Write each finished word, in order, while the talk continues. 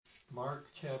Mark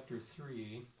chapter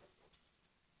 3,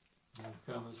 we've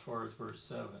come as far as verse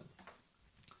 7,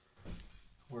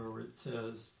 where it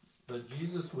says, "But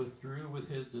Jesus withdrew with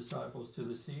his disciples to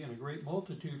the sea, and a great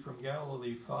multitude from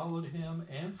Galilee followed him,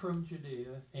 and from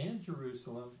Judea and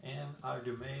Jerusalem and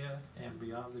Idumea and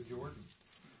beyond the Jordan.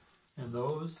 And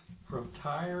those from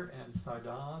Tyre and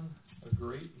Sidon, a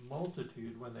great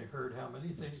multitude, when they heard how many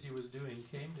things he was doing,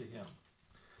 came to him.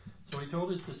 So he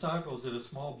told his disciples that a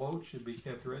small boat should be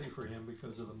kept ready for him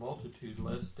because of the multitude,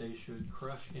 lest they should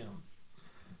crush him.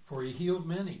 For he healed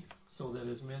many, so that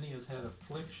as many as had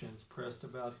afflictions pressed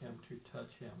about him to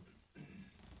touch him.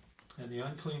 And the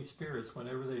unclean spirits,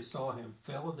 whenever they saw him,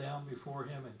 fell down before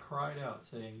him and cried out,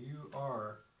 saying, 'You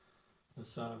are the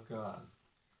Son of God.'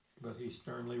 But he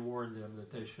sternly warned them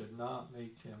that they should not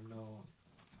make him known."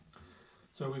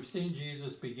 So we've seen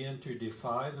Jesus begin to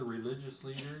defy the religious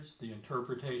leaders, the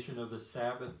interpretation of the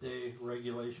Sabbath day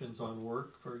regulations on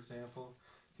work, for example.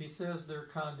 He says their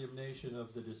condemnation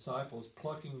of the disciples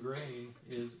plucking grain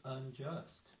is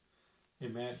unjust.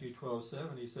 In Matthew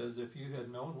 12:7, he says, "If you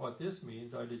had known what this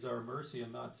means, 'I desire mercy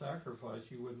and not sacrifice,'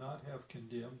 you would not have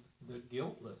condemned the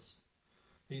guiltless."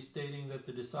 He's stating that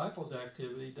the disciples'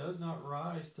 activity does not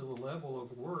rise to the level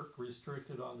of work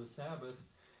restricted on the Sabbath,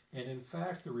 and in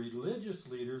fact, the religious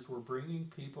leaders were bringing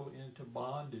people into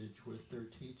bondage with their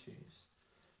teachings.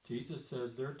 Jesus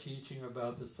says their teaching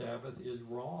about the Sabbath is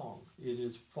wrong. It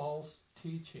is false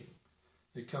teaching.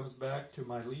 It comes back to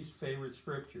my least favorite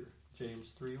scripture,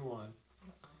 James 3:1.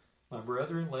 "My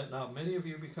brethren, let not many of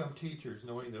you become teachers,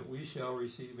 knowing that we shall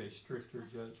receive a stricter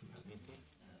judgment."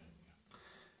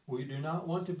 We do not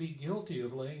want to be guilty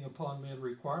of laying upon men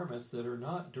requirements that are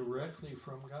not directly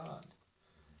from God.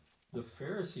 The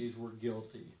Pharisees were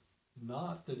guilty,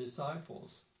 not the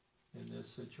disciples in this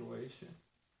situation.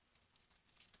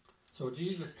 So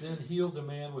Jesus then healed a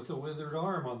man with a withered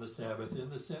arm on the Sabbath in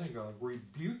the synagogue,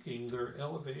 rebuking their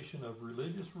elevation of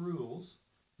religious rules,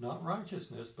 not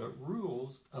righteousness, but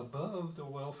rules above the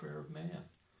welfare of man.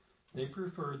 They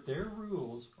preferred their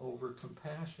rules over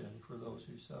compassion for those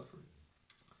who suffered.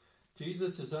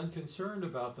 Jesus is unconcerned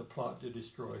about the plot to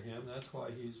destroy him. That's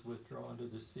why he's withdrawn to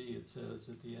the sea. It says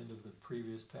at the end of the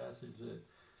previous passage that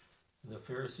the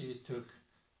Pharisees took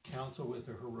counsel with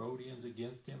the Herodians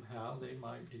against him, how they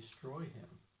might destroy him.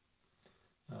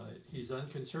 He's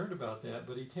unconcerned about that,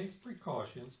 but he takes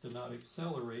precautions to not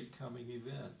accelerate coming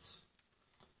events.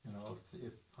 You know,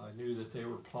 if I knew that they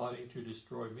were plotting to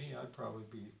destroy me, I'd probably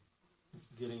be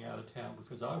getting out of town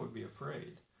because I would be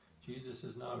afraid. Jesus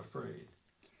is not afraid.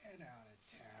 Get out of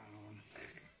town.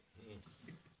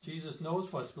 Jesus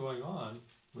knows what's going on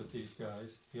with these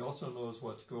guys. He also knows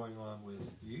what's going on with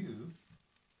you.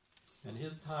 And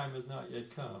his time has not yet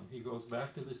come. He goes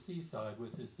back to the seaside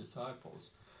with his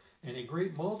disciples. And a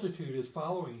great multitude is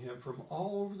following him from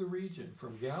all over the region,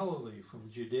 from Galilee, from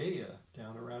Judea,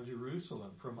 down around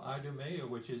Jerusalem, from Idumea,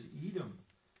 which is Edom,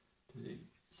 to the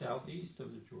southeast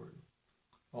of the Jordan.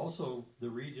 Also the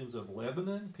regions of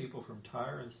Lebanon, people from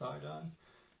Tyre and Sidon.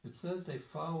 It says they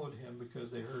followed him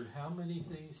because they heard how many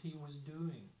things he was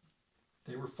doing.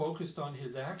 They were focused on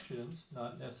his actions,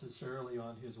 not necessarily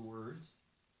on his words.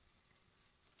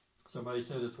 Somebody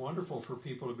said it's wonderful for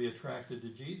people to be attracted to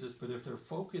Jesus, but if their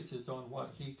focus is on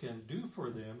what he can do for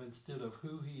them instead of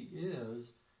who he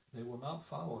is, they will not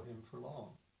follow him for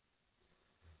long.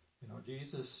 You know,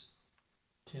 Jesus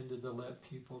tended to let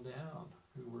people down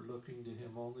who were looking to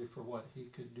him only for what he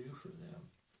could do for them.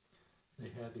 They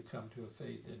had to come to a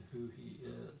faith in who he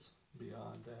is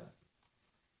beyond that.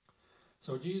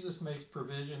 So Jesus makes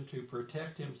provision to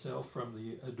protect himself from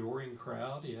the adoring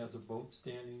crowd. He has a boat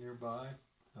standing nearby.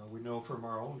 We know from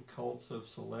our own cults of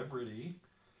celebrity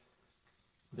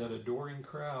that adoring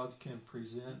crowds can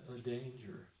present a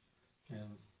danger.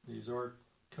 And these are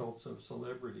cults of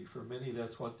celebrity. For many,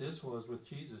 that's what this was with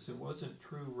Jesus. It wasn't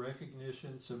true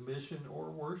recognition, submission,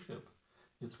 or worship.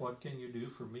 It's what can you do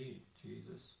for me,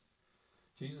 Jesus?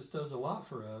 Jesus does a lot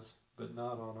for us, but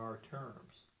not on our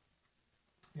terms.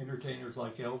 Entertainers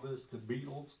like Elvis, the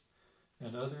Beatles,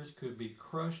 and others could be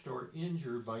crushed or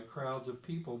injured by crowds of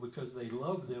people because they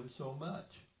love them so much.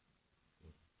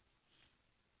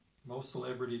 Most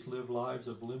celebrities live lives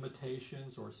of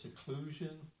limitations or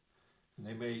seclusion,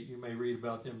 and you may read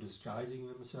about them disguising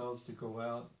themselves to go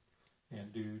out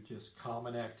and do just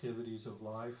common activities of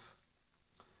life,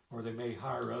 or they may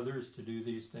hire others to do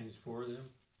these things for them.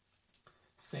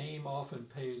 Fame often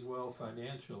pays well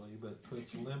financially, but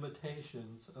puts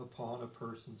limitations upon a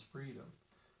person's freedom.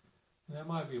 And that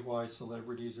might be why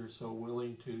celebrities are so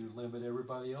willing to limit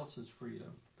everybody else's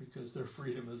freedom, because their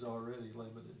freedom is already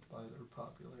limited by their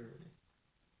popularity.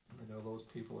 I know those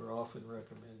people are often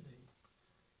recommending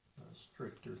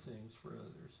stricter things for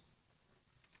others.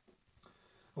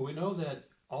 But we know that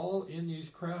all in these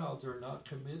crowds are not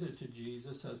committed to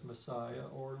Jesus as Messiah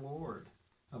or Lord.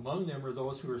 Among them are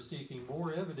those who are seeking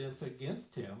more evidence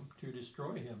against him to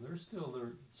destroy him.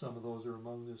 Some of those are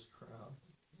among this crowd.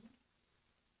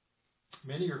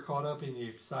 Many are caught up in the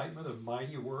excitement of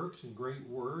mighty works and great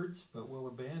words, but will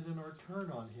abandon or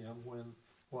turn on him when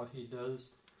what he does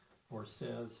or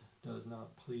says does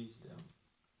not please them.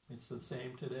 It's the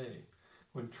same today.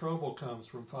 When trouble comes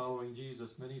from following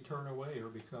Jesus, many turn away or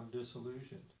become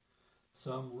disillusioned.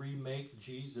 Some remake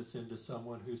Jesus into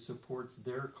someone who supports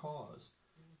their cause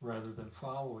rather than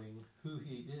following who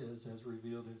he is as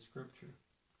revealed in Scripture.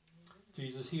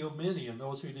 Jesus healed many, and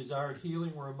those who desired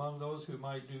healing were among those who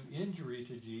might do injury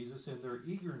to Jesus in their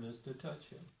eagerness to touch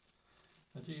him.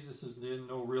 Now, Jesus is in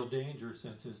no real danger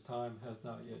since his time has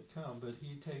not yet come, but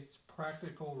he takes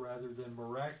practical rather than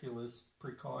miraculous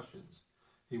precautions.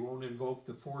 He won't invoke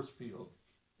the force field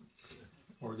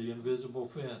or the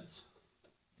invisible fence.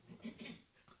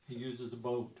 He uses a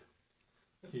boat,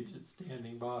 keeps it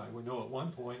standing by. We know at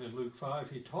one point in Luke 5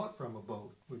 he taught from a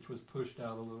boat, which was pushed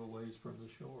out a little ways from the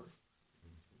shore.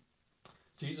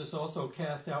 Jesus also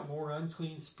cast out more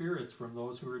unclean spirits from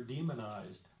those who are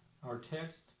demonized. Our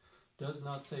text does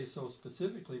not say so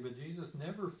specifically, but Jesus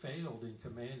never failed in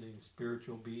commanding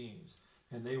spiritual beings,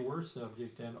 and they were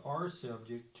subject and are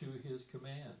subject to his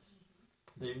commands.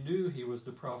 They knew he was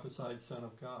the prophesied Son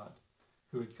of God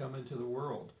who had come into the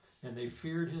world, and they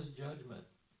feared his judgment.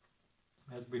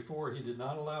 As before, he did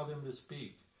not allow them to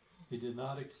speak. He did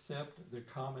not accept the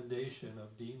commendation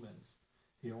of demons.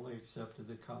 He only accepted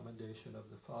the commendation of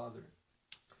the Father.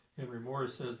 Henry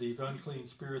Morris says these unclean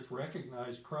spirits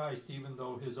recognized Christ even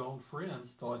though his own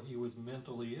friends thought he was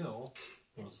mentally ill.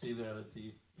 We'll see that at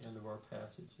the end of our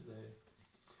passage today.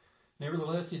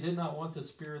 Nevertheless, he did not want the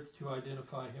spirits to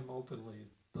identify him openly.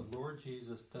 The Lord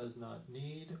Jesus does not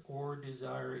need or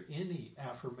desire any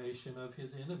affirmation of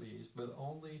his enemies, but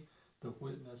only the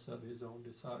witness of his own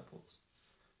disciples.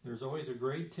 There's always a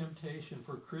great temptation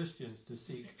for Christians to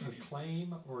seek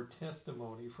acclaim or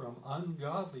testimony from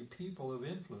ungodly people of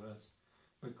influence,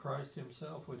 but Christ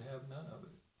himself would have none of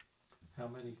it. How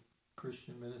many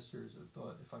Christian ministers have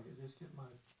thought, if I could just get my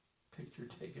picture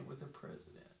taken with the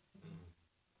president?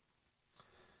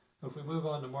 If we move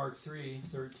on to Mark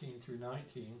 3:13 through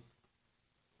 19,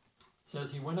 it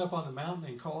says, he went up on the mountain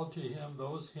and called to him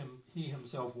those he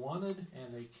himself wanted,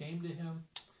 and they came to him.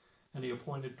 And he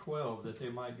appointed 12 that they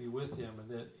might be with him and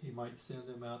that he might send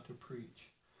them out to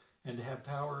preach and to have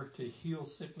power to heal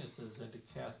sicknesses and to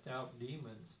cast out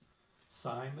demons.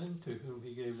 Simon, to whom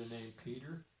he gave the name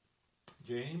Peter,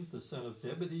 James, the son of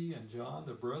Zebedee, and John,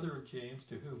 the brother of James,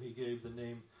 to whom he gave the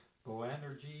name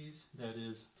Boanerges, that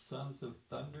is, sons of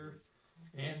thunder,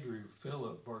 Andrew,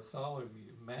 Philip,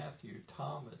 Bartholomew, Matthew,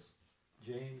 Thomas,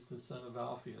 James, the son of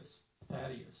Alphaeus,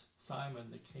 Thaddeus, Simon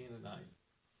the Canaanite,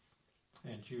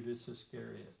 and Judas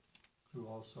Iscariot, who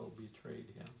also betrayed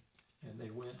him. And they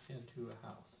went into a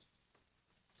house.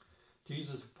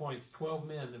 Jesus appoints 12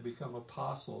 men to become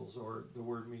apostles, or the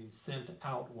word means sent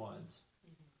out ones.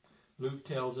 Luke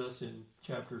tells us in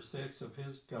chapter 6 of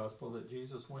his gospel that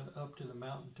Jesus went up to the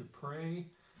mountain to pray,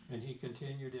 and he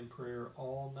continued in prayer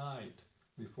all night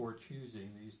before choosing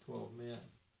these 12 men.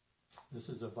 This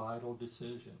is a vital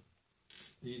decision.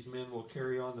 These men will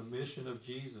carry on the mission of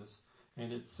Jesus,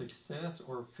 and its success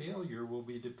or failure will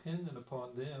be dependent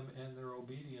upon them and their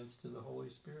obedience to the Holy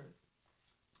Spirit.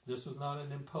 This was not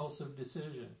an impulsive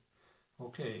decision.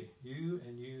 Okay, you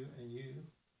and you and you.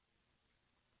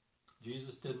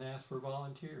 Jesus didn't ask for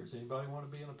volunteers. Anybody want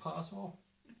to be an apostle?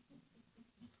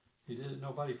 He didn't.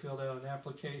 Nobody filled out an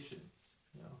application.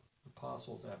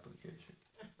 Apostle's application.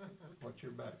 What's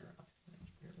your background?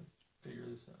 Figure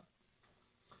this out.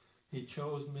 He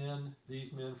chose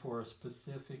these men for a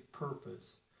specific purpose,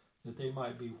 that they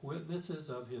might be witnesses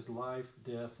of his life,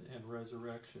 death, and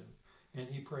resurrection. And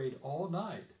he prayed all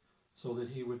night so that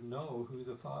he would know who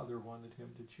the Father wanted him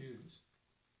to choose.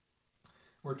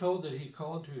 We're told that he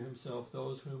called to himself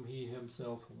those whom he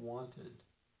himself wanted.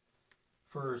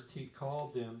 First, he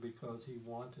called them because he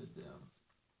wanted them.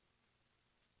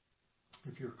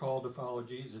 If you're called to follow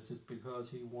Jesus, it's because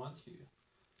he wants you.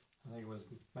 I think it was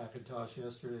McIntosh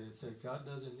yesterday that said, God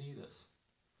doesn't need us,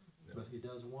 but he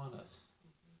does want us.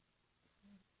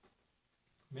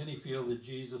 Many feel that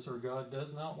Jesus or God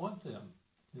does not want them.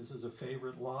 This is a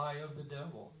favorite lie of the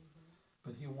devil.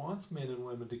 But he wants men and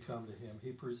women to come to him.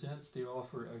 He presents the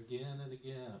offer again and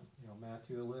again.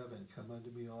 Matthew 11, come unto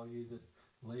me all ye that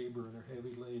labor and are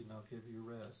heavy laden, I'll give you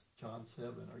rest. John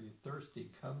 7, are you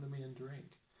thirsty? Come to me and drink.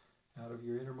 Out of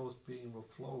your innermost being will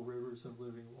flow rivers of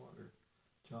living water.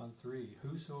 John 3,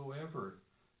 whosoever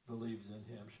believes in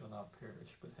him shall not perish,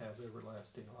 but have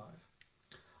everlasting life.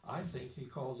 I think he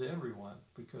calls everyone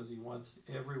because he wants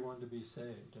everyone to be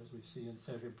saved, as we see in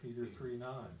 2 Peter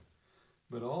 3:9.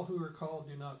 But all who are called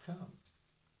do not come.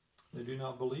 They do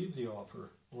not believe the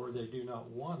offer, or they do not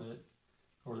want it,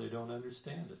 or they don't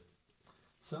understand it.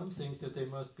 Some think that they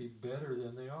must be better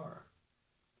than they are,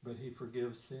 but he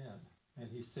forgives sin, and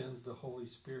he sends the Holy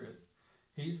Spirit.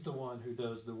 He's the one who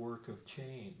does the work of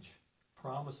change,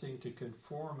 promising to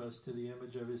conform us to the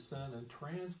image of his Son and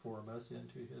transform us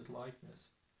into his likeness.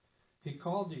 He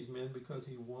called these men because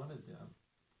he wanted them.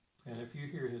 And if you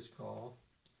hear his call,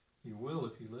 you will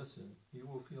if you listen. You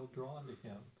will feel drawn to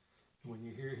him. When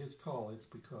you hear his call, it's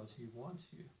because he wants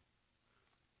you.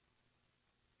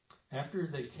 After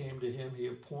they came to him, he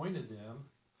appointed them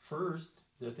first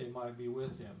that they might be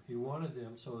with him. He wanted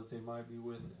them so that they might be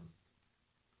with him.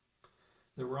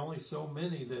 There were only so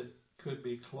many that could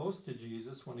be close to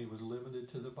Jesus when he was limited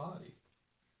to the body.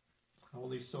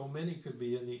 Only so many could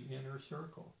be in the inner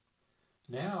circle.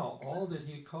 Now, all that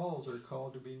he calls are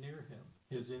called to be near him.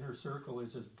 His inner circle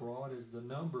is as broad as the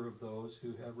number of those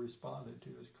who have responded to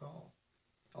his call.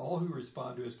 All who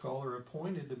respond to his call are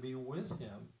appointed to be with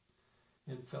him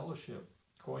in fellowship,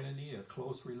 koinonia,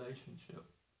 close relationship.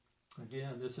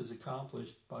 Again, this is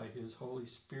accomplished by his Holy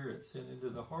Spirit sent into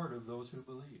the heart of those who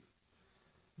believe.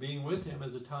 Being with him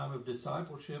is a time of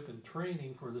discipleship and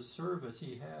training for the service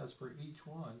he has for each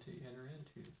one to enter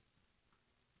into.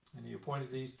 And he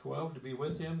appointed these 12 to be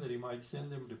with him that he might send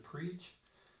them to preach.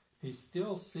 He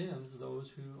still sends those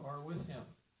who are with him.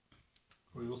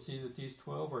 We will see that these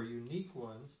 12 are unique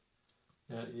ones,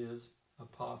 that is,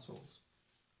 apostles.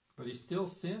 But he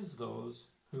still sends those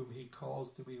whom he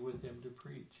calls to be with him to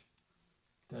preach.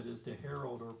 That is, to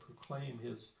herald or proclaim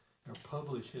his, or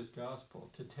publish his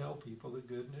gospel, to tell people the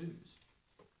good news.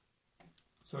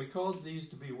 So he calls these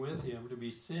to be with him, to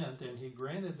be sent, and he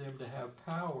granted them to have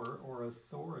power or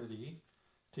authority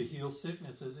to heal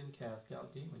sicknesses and cast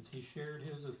out demons. He shared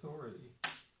his authority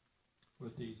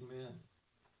with these men.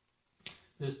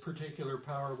 This particular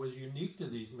power was unique to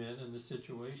these men in the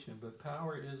situation, but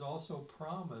power is also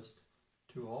promised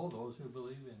to all those who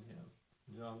believe in him.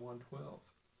 John 1:12.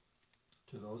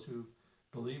 To those who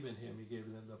believe in him, he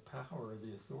gave them the power,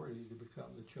 the authority to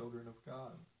become the children of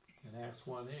God. In Acts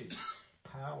 1:8,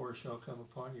 power shall come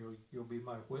upon you. You'll be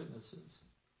my witnesses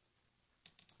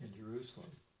in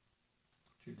Jerusalem,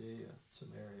 Judea,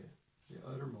 Samaria, the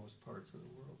uttermost parts of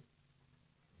the world.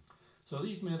 So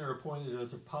these men are appointed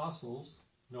as apostles.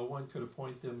 No one could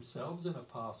appoint themselves an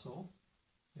apostle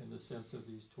in the sense of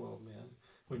these 12 men.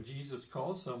 When Jesus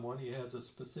calls someone, he has a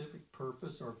specific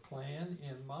purpose or plan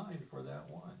in mind for that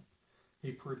one.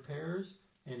 He prepares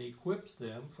and equips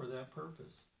them for that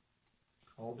purpose.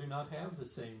 All do not have the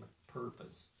same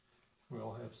purpose. We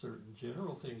all have certain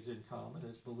general things in common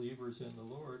as believers in the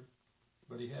Lord,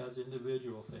 but he has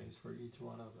individual things for each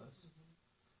one of us.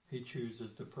 He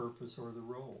chooses the purpose or the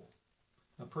role.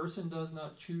 A person does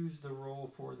not choose the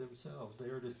role for themselves. They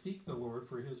are to seek the Lord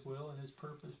for his will and his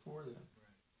purpose for them.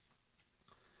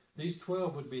 These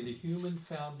 12 would be the human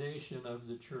foundation of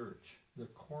the church, the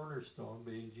cornerstone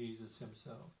being Jesus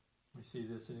himself. We see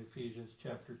this in Ephesians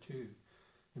chapter 2.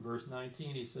 In verse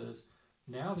 19 he says,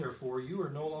 Now therefore you are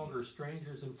no longer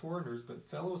strangers and foreigners, but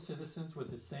fellow citizens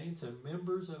with the saints and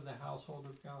members of the household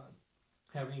of God,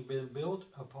 having been built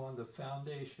upon the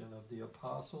foundation of the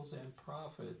apostles and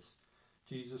prophets,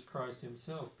 Jesus Christ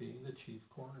himself being the chief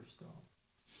cornerstone.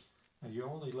 Now you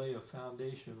only lay a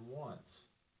foundation once,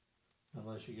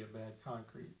 unless you get bad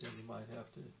concrete. Then you might have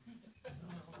to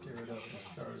tear it up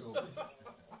and start over.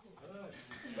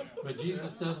 But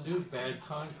Jesus doesn't do bad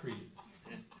concrete.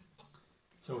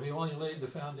 So he only laid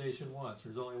the foundation once.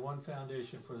 There's only one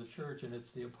foundation for the church, and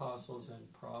it's the apostles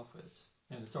and prophets.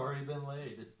 And it's already been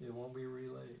laid. It won't be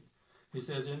relaid. He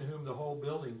says, in whom the whole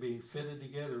building being fitted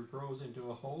together grows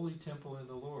into a holy temple in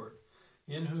the Lord,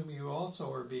 in whom you also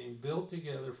are being built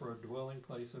together for a dwelling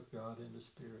place of God in the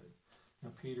Spirit.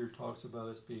 Now Peter talks about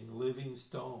us being living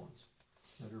stones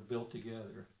that are built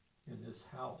together in this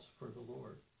house for the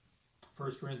Lord.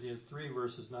 1 Corinthians 3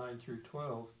 verses 9 through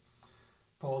 12,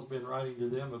 Paul's been writing to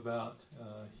them about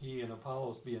he and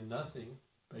Apollos being nothing,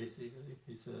 basically.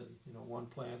 He said, one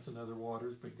plants, another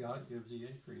waters, but God gives the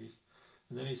increase.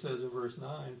 And then he says in verse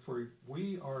 9, For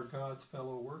we are God's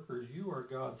fellow workers, you are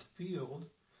God's field,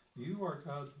 you are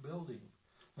God's building.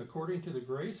 According to the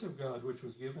grace of God which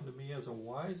was given to me as a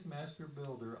wise master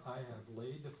builder, I have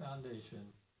laid the foundation,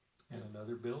 and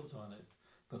another builds on it.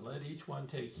 But let each one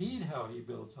take heed how he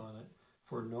builds on it.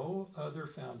 For no other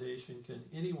foundation can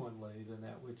anyone lay than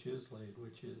that which is laid,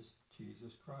 which is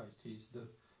Jesus Christ. He's the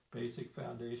basic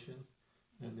foundation,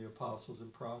 and the apostles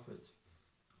and prophets.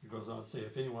 He goes on to say,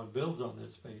 if anyone builds on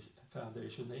this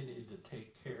foundation, they need to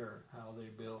take care how they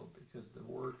build, because the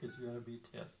work is going to be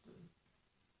tested.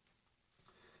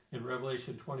 In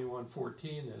Revelation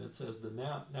 21:14, then it says,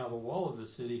 now the wall of the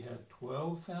city had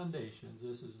 12 foundations.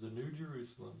 This is the New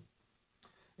Jerusalem.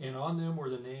 And on them were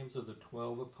the names of the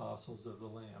 12 apostles of the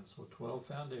Lamb. So 12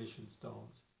 foundation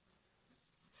stones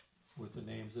with the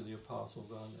names of the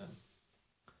apostles on them.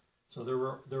 So there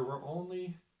are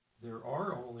only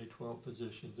 12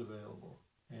 positions available,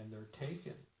 and they're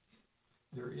taken.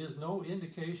 There is no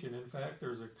indication. In fact,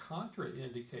 there's a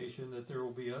contraindication that there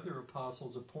will be other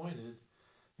apostles appointed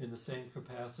in the same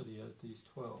capacity as these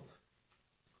 12.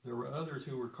 There were others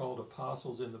who were called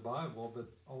apostles in the Bible,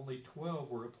 but only 12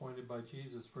 were appointed by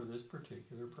Jesus for this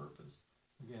particular purpose.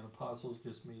 Again, apostles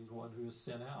just means one who is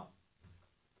sent out.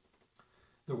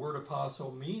 The word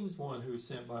apostle means one who is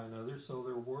sent by another, so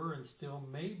there were and still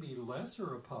may be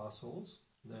lesser apostles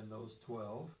than those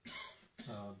 12.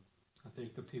 I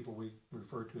think the people we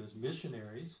refer to as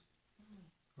missionaries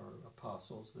are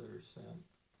apostles that are sent.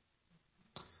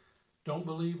 Don't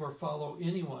believe or follow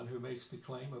anyone who makes the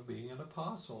claim of being an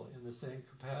apostle in the same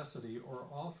capacity or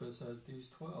office as these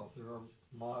 12. There are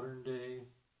modern day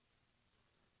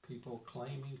people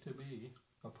claiming to be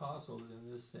apostles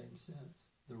in this same sense.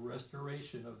 The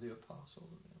restoration of the apostle.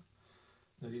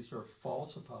 These are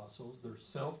false apostles. They're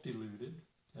self-deluded,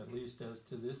 at least as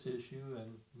to this issue,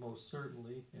 and most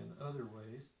certainly in other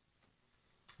ways.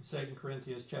 In 2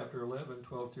 Corinthians chapter 11,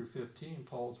 12 through 15,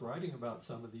 Paul's writing about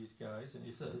some of these guys, and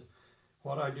he says,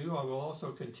 what I do, I will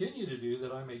also continue to do,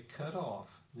 that I may cut off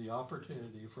the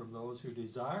opportunity from those who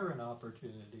desire an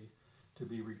opportunity to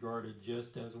be regarded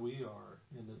just as we are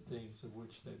in the things of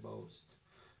which they boast.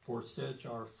 For such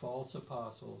are false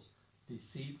apostles,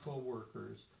 deceitful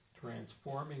workers,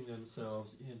 transforming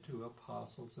themselves into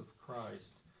apostles of Christ.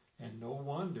 And no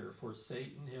wonder, for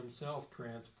Satan himself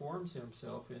transforms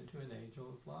himself into an angel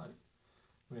of light.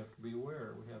 We have to be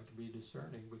aware, we have to be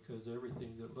discerning, because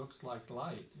everything that looks like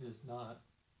light is not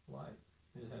light.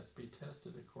 It has to be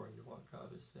tested according to what God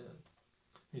has said.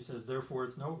 He says, therefore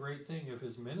it's no great thing if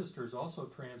his ministers also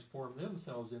transform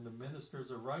themselves into ministers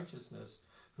of righteousness,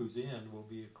 whose end will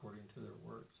be according to their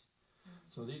works.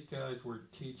 So these guys were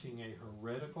teaching a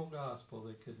heretical gospel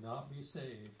that could not be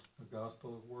saved, a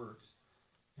gospel of works.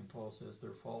 And Paul says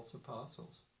they're false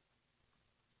apostles.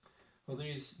 Well,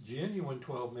 these genuine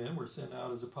 12 men were sent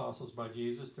out as apostles by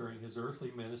Jesus during his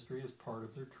earthly ministry as part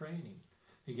of their training.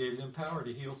 He gave them power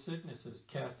to heal sicknesses,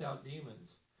 cast out demons.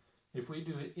 If we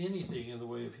do anything in the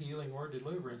way of healing or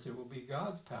deliverance, it will be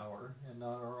God's power and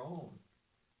not our own.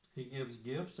 He gives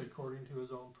gifts according to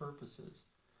his own purposes.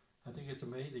 I think it's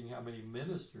amazing how many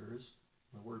ministers,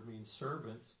 the word means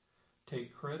servants,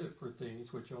 take credit for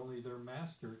things which only their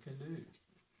master can do.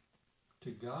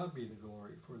 To God be the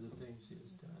glory for the things he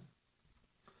has done.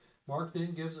 Mark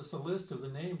then gives us a list of the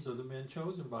names of the men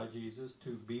chosen by Jesus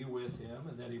to be with him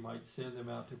and that he might send them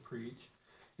out to preach.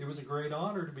 It was a great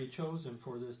honor to be chosen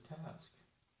for this task.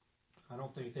 I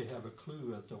don't think they have a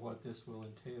clue as to what this will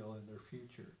entail in their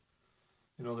future.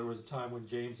 You know, there was a time when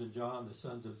James and John, the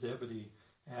sons of Zebedee,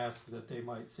 asked that they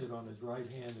might sit on his right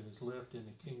hand and his left in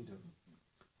the kingdom.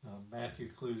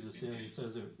 Matthew clues us in. He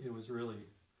says it was really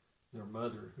their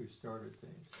mother who started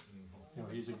things. You know,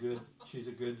 she's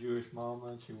a good Jewish mama,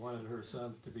 and she wanted her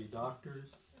sons to be doctors.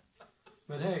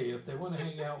 But hey, if they want to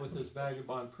hang out with this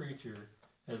vagabond preacher,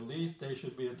 at least they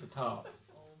should be at the top,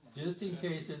 just in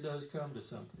case it does come to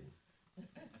something.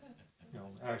 You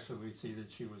know, actually, we see that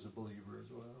she was a believer as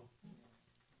well.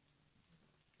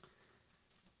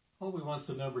 Oh, we want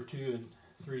the number 2 and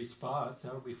 3 spots.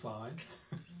 That'll be fine.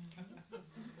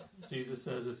 Jesus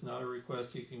says it's not a request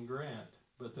he can grant,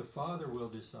 but the Father will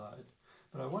decide.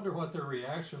 But I wonder what their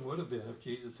reaction would have been if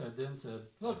Jesus had then said,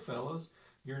 look, fellows,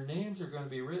 your names are going to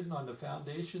be written on the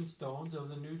foundation stones of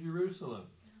the New Jerusalem.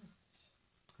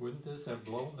 Wouldn't this have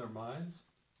blown their minds?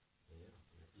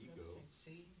 Yeah, ego.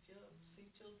 See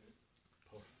children?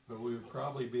 But we would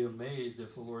probably be amazed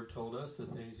if the Lord told us the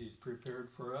things he's prepared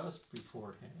for us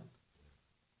beforehand.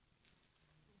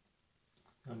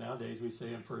 Now, nowadays we'd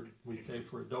say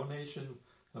for a donation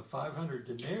of 500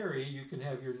 denarii, you can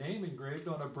have your name engraved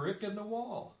on a brick in the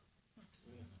wall.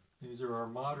 These are our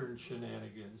modern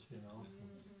shenanigans, you know.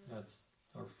 That's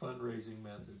our fundraising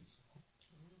methods.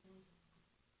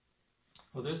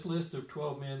 Well, this list of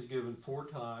 12 men is given 4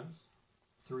 times,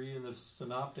 3 in the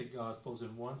Synoptic Gospels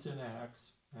and once in Acts.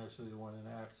 Actually, the one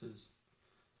in Acts is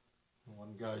the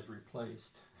one guy's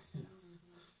replaced.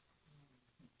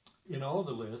 in all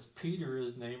the lists, Peter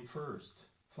is named first,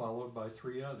 followed by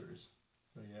 3 others.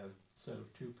 So you have a set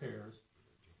of 2 pairs.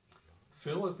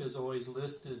 Philip is always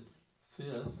listed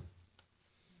 5th.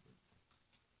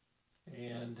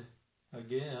 And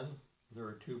again, there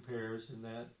are 2 pairs in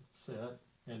that set.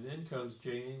 And then comes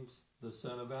James, the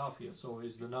son of Alphaeus,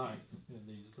 always the 9th in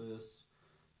these lists.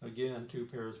 Again, 2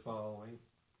 pairs following.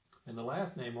 And the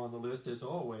last name on the list is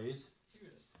always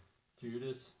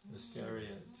Judas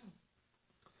Iscariot.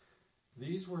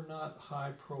 These were not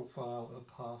high-profile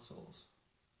apostles.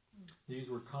 These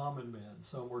were common men.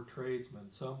 Some were tradesmen.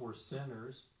 Some were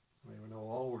sinners. I mean, we know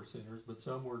all were sinners, but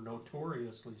some were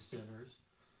notoriously sinners.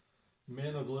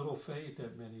 Men of little faith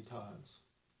at many times.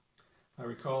 I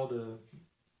recalled a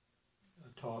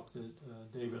talk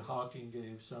that David Hawking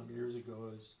gave some years ago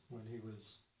as when he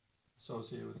was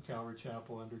associated with Calvary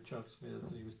Chapel under Chuck Smith,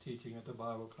 and he was teaching at the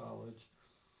Bible College.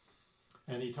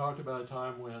 And he talked about a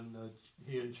time when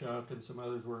he and Chuck and some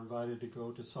others were invited to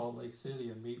go to Salt Lake City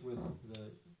and meet with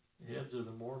the heads of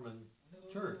the Mormon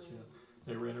church. You know,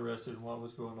 they were interested in what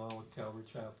was going on with Calvary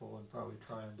Chapel and probably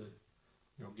trying to,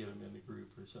 get them in the group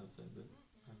or something. But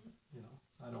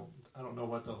I don't know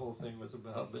what the whole thing was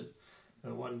about. But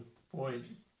at one point,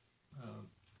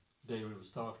 David was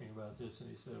talking about this,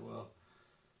 and he said, "Well,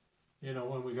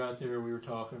 when we got there, we were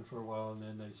talking for a while, and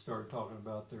then they started talking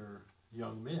about their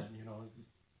young men.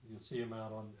 You see them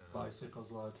out on bicycles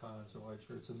a lot of times, the white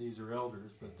shirts, and these are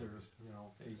elders, but they're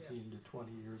 18 to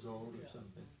 20 years old or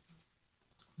something,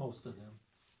 most of them.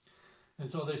 And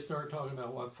so they start talking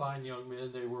about what fine young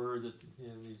men they were, that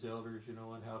these elders, and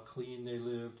how clean they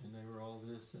lived, and they were all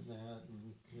this and that,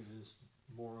 and just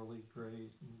morally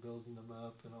great, and building them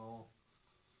up and all.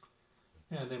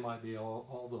 And they might be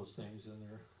all those things in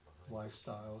their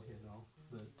lifestyle,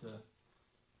 but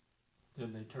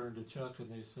then they turned to Chuck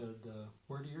and they said,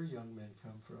 "Where do your young men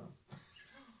come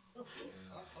from?"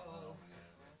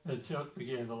 And Chuck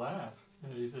began to laugh,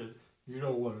 and he said, "You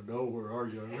don't want to know where our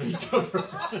young men come from."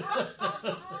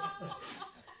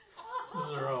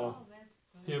 They're all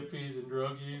hippies and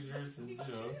drug users, and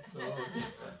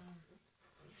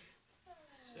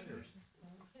Sinners.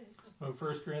 Well,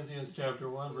 1 Corinthians chapter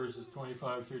 1, verses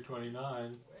 25 through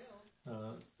 29,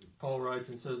 Paul writes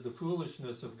and says, "The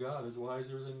foolishness of God is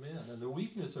wiser than men, and the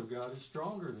weakness of God is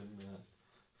stronger than men.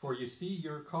 For you see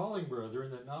your calling,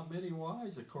 brethren, that not many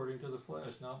wise according to the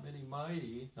flesh, not many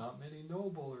mighty, not many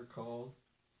noble are called.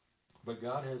 But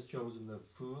God has chosen the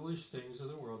foolish things of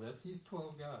the world," that's these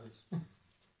 12 guys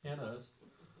and us,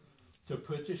 "to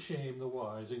put to shame the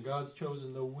wise. And God's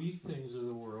chosen the weak things of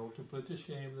the world to put to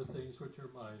shame the things which are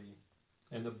mighty.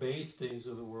 And the base things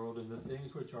of the world and the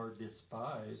things which are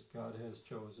despised God has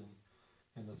chosen.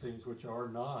 And the things which are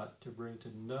not, to bring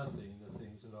to nothing the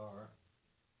things that are.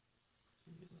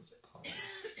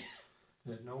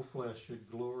 That no flesh should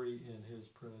glory in his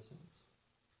presence."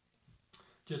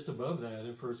 Just above that,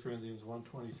 in 1 Corinthians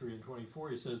 1:23 and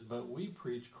 24, he says, "But we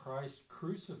preach Christ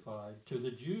crucified, to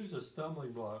the Jews a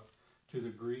stumbling block, to the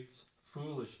Greeks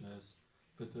foolishness.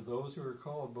 But to those who are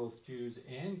called, both Jews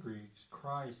and Greeks,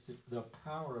 Christ, the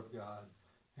power of God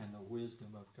and the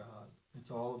wisdom of God." It's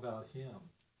all about him.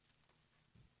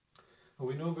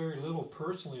 We know very little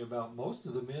personally about most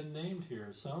of the men named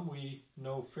here. Some we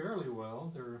know fairly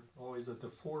well. They're always at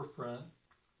the forefront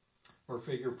or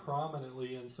figure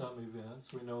prominently in some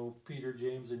events. We know Peter,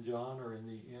 James, and John are in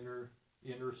the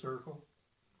inner circle.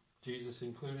 Jesus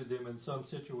included them in some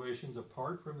situations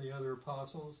apart from the other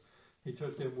apostles. He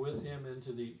took them with him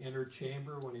into the inner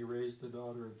chamber when he raised the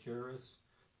daughter of Jairus,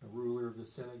 a ruler of the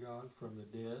synagogue, from the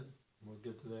dead. We'll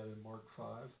get to that in Mark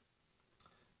 5.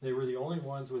 They were the only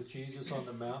ones with Jesus on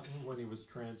the mountain when he was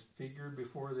transfigured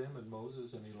before them, and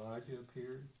Moses and Elijah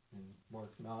appeared in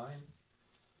Mark 9.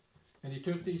 And he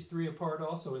took these 3 apart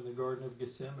also in the Garden of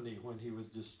Gethsemane when he was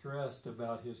distressed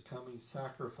about his coming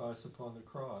sacrifice upon the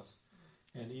cross.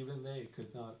 And even they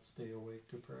could not stay awake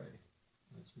to pray.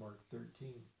 That's Mark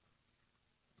 13.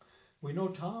 We know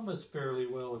Thomas fairly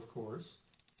well, of course.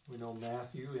 We know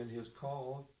Matthew in his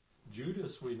call.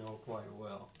 Judas we know quite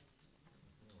well.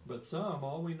 But some,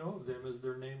 all we know of them is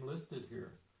their name listed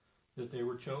here, that they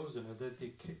were chosen, and that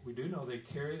we do know they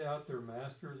carried out their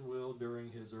master's will during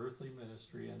his earthly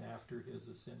ministry and after his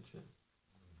ascension.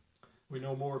 We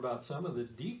know more about some of the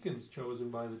deacons chosen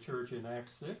by the church in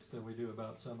Acts 6 than we do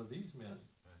about some of these men.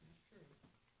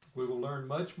 We will learn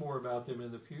much more about them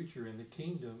in the future, in the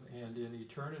kingdom, and in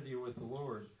eternity with the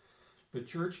Lord. But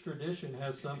church tradition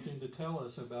has something to tell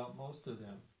us about most of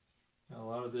them. Now, a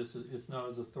lot of this, it's not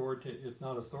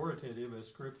authoritative as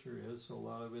Scripture is, so a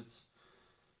lot of it's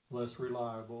less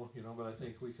reliable, but I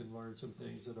think we can learn some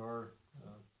things that are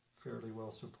fairly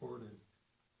well supported.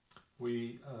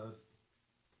 We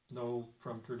know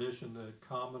from tradition the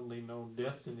commonly known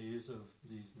destinies of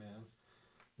these men.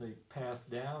 They pass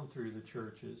down through the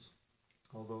churches,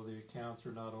 although the accounts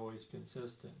are not always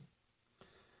consistent.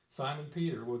 Simon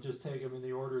Peter, we'll just take them in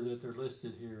the order that they're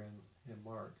listed here in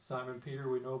Mark. Simon Peter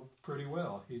we know pretty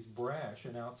well. He's brash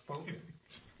and outspoken.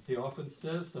 He often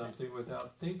says something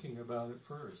without thinking about it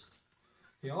first.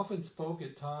 He often spoke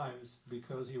at times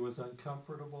because he was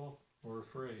uncomfortable or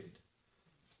afraid.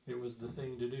 It was the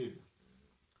thing to do.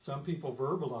 Some people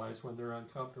verbalize when they're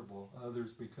uncomfortable.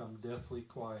 Others become deathly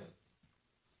quiet.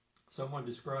 Someone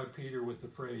described Peter with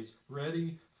the phrase,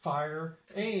 ready, fire,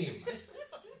 aim.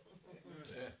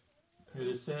 It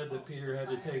is said that Peter had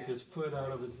to take his foot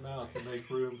out of his mouth to make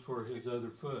room for his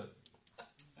other foot.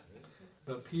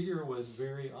 But Peter was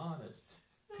very honest.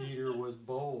 Peter was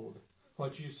bold.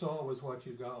 What you saw was what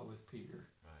you got with Peter.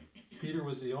 Peter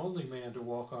was the only man to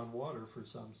walk on water for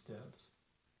some steps.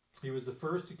 He was the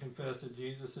first to confess that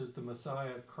Jesus is the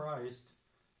Messiah, Christ.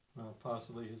 Well,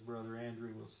 possibly his brother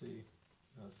Andrew, we'll see,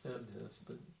 said this,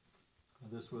 but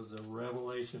this was a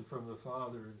revelation from the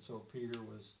Father, and so Peter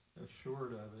was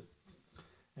assured of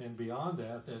it. And beyond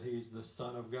that, that he's the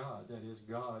Son of God, that is,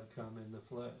 God come in the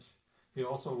flesh. He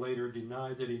also later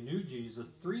denied that he knew Jesus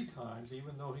 3 times,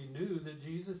 even though he knew that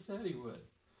Jesus said he would.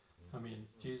 I mean,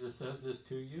 Jesus says this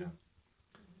to you.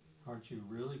 Aren't you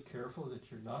really careful that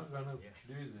you're not going to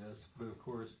do this? But of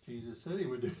course, Jesus said he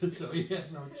would do it, so he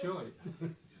had no choice.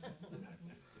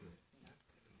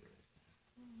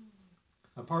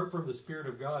 Apart from the Spirit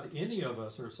of God, any of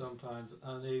us are sometimes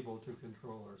unable to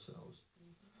control ourselves.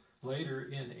 Later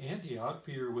in Antioch,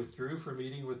 Peter withdrew from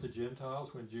eating with the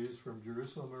Gentiles when Jews from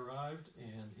Jerusalem arrived,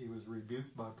 and he was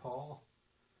rebuked by Paul.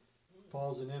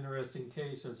 Paul's an interesting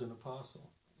case as an apostle.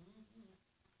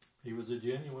 He was a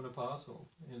genuine apostle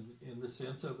in the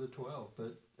sense of the 12,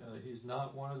 but he's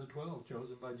not one of the 12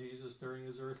 chosen by Jesus during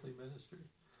his earthly ministry.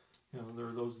 You know, there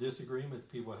are those disagreements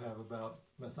people have about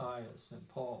Matthias and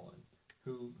Paul and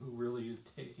who really is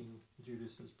taking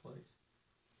Judas's place.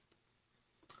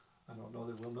 I don't know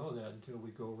that we'll know that until we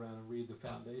go around and read the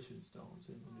foundation stones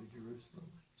in the New Jerusalem,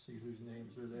 see whose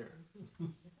names are there.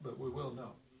 But we will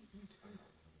know.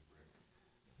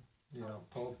 Yeah,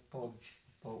 Paul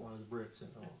wanted the bricks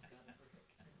and all.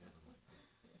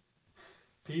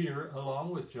 Peter,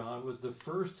 along with John, was the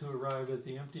first to arrive at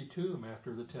the empty tomb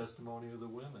after the testimony of the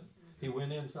women. He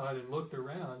went inside and looked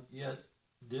around, yet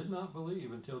did not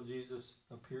believe until Jesus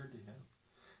appeared to him.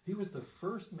 He was the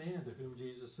first man to whom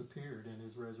Jesus appeared in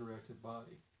his resurrected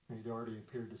body. He'd already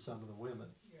appeared to some of the women,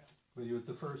 but he was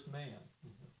the first man.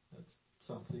 That's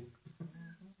something.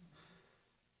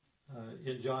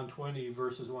 In John 20,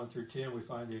 verses 1 through 10, we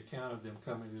find the account of them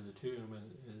coming to the tomb.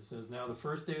 And it says, now the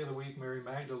first day of the week, Mary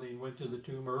Magdalene went to the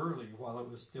tomb early while it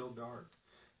was still dark.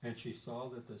 And she saw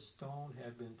that the stone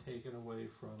had been taken away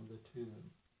from the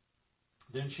tomb.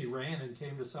 Then she ran and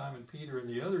came to Simon Peter and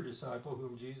the other disciple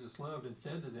whom Jesus loved and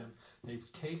said to them, they've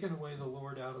taken away the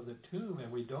Lord out of the tomb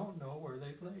and we don't know where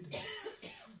they've laid him.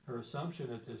 Her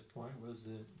assumption at this point was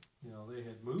that, they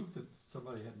had moved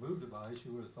somebody had moved the body. She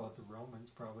would have thought the Romans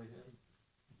probably had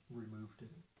removed it.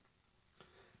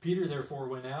 Peter therefore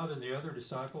went out and the other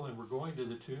disciple and were going to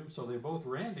the tomb, so they both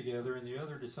ran together, and the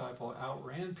other disciple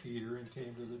outran Peter and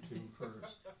came to the tomb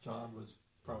first. John was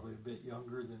probably a bit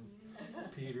younger than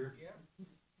Peter,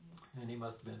 and he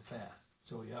must have been fast,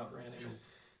 so he outran him.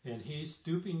 And he,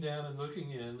 stooping down and looking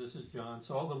in, this is John,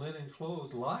 saw the linen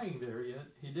clothes lying there, yet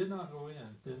he did not go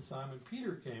in. Then Simon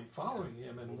Peter came, following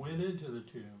him, and went into the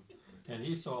tomb. And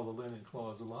he saw the linen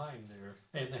clothes lying there,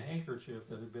 and the handkerchief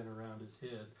that had been around his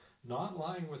head, not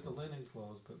lying with the linen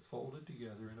clothes, but folded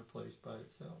together in a place by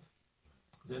itself.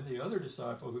 Then the other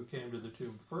disciple who came to the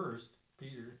tomb first,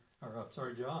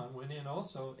 John, went in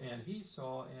also, and he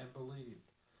saw and believed.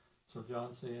 So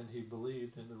John's saying he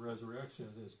believed in the resurrection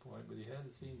at this point, but he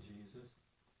hadn't seen Jesus.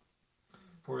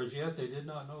 For as yet they did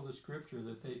not know the scripture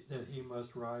that he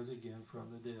must rise again from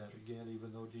the dead. Again,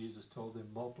 even though Jesus told them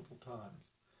multiple times.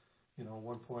 At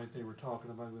one point they were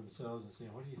talking among themselves and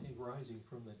saying, what do you think rising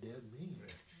from the dead means?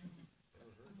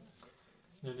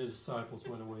 Then the disciples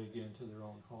went away again to their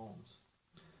own homes.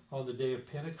 On the day of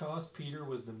Pentecost, Peter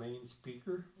was the main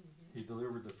speaker. He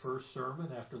delivered the first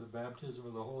sermon after the baptism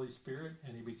of the Holy Spirit,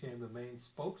 and he became the main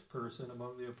spokesperson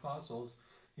among the apostles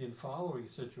in following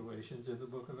situations in the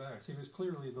book of Acts. He was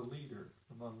clearly the leader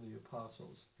among the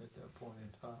apostles at that point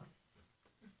in time.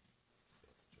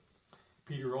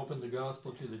 Peter opened the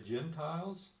gospel to the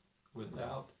Gentiles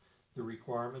without the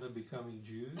requirement of becoming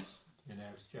Jews in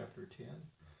Acts chapter 10.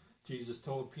 Jesus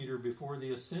told Peter before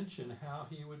the ascension how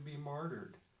he would be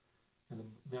martyred. And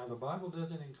now the Bible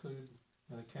doesn't include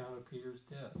an account of Peter's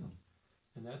death.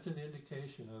 And that's an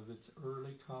indication of its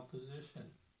early composition.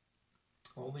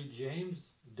 Only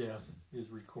James' death is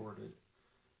recorded.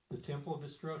 The temple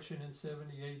destruction in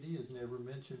 70 AD is never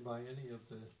mentioned by any of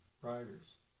the writers.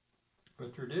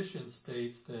 But tradition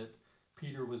states that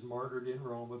Peter was martyred in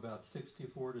Rome about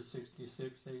 64 to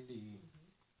 66 AD.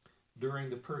 During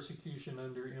the persecution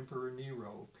under Emperor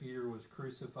Nero, Peter was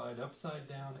crucified upside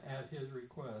down at his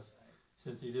request,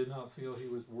 since he did not feel he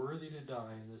was worthy to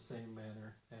die in the same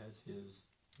manner as his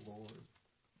Lord.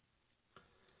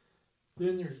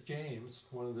 Then there's James,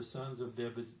 one of the sons of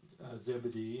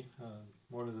Zebedee,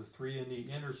 one of the three in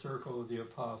the inner circle of the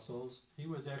apostles. He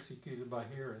was executed by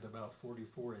Herod about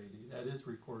 44 AD. That is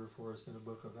recorded for us in the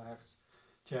book of Acts,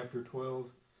 chapter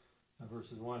 12,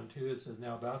 verses 1 and 2. It says,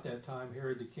 "Now about that time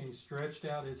Herod the king stretched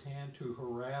out his hand to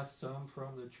harass some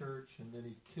from the church, and then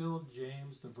he killed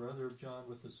James, the brother of John,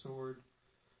 with a sword."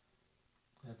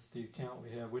 That's the account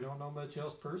we have. We don't know much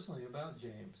else personally about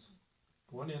James.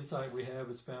 One insight we have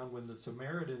is found when the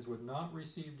Samaritans would not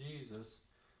receive Jesus,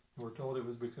 and we're told it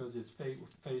was because his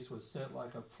face was set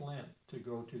like a flint to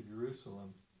go to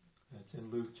Jerusalem. That's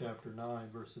in Luke chapter 9,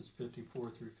 verses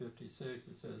 54 through 56.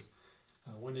 It says,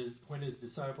 when his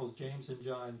disciples James and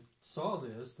John saw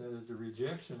this, that is the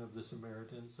rejection of the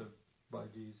Samaritans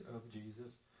of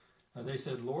Jesus, they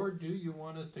said, "Lord, do you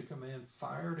want us to command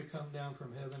fire to come down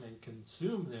from heaven and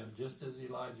consume them just as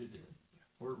Elijah did?"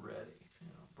 We're ready.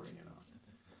 Bring it on.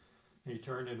 He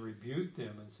turned and rebuked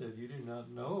them and said, "You do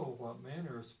not know what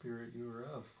manner of spirit you are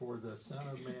of, for the Son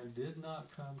of Man did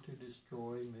not come to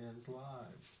destroy men's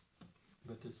lives,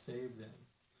 but to save them."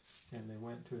 And they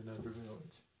went to another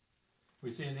village.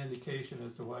 We see an indication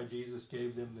as to why Jesus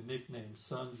gave them the nickname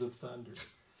Sons of Thunder,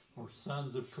 or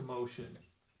Sons of Commotion.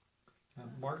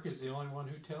 Mark is the only one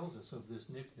who tells us of this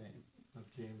nickname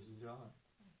of James and John.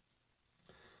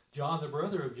 John, the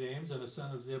brother of James and a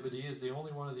son of Zebedee, is the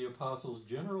only one of the apostles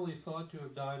generally thought to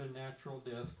have died a natural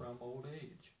death from old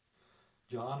age.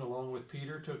 John, along with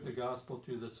Peter, took the gospel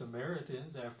to the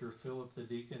Samaritans after Philip the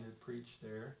deacon had preached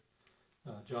there.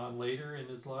 John later in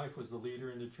his life was the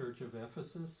leader in the church of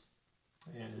Ephesus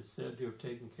and is said to have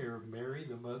taken care of Mary,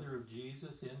 the mother of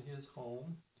Jesus, in his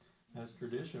home. That's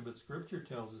tradition, but Scripture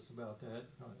tells us about that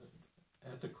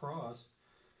at the cross.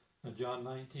 John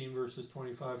 19, verses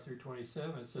 25 through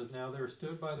 27, it says, "Now there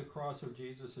stood by the cross of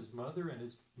Jesus his mother and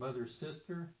his mother's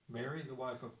sister, Mary, the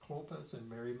wife of Clopas, and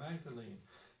Mary Magdalene.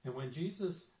 And when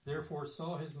Jesus therefore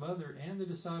saw his mother and the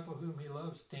disciple whom he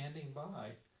loved standing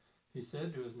by, he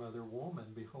said to his mother,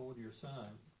 'Woman, behold your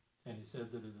son.' And he said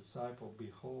to the disciple,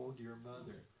 'Behold your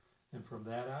mother.' And from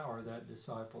that hour that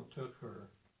disciple took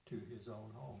her to his own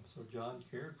home." So John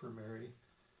cared for Mary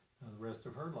the rest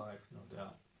of her life, no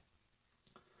doubt.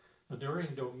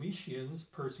 During Domitian's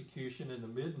persecution in the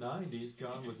mid-90s,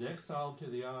 John was exiled to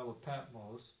the Isle of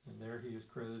Patmos, and there he is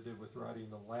credited with writing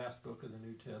the last book of the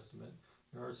New Testament.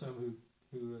 There are some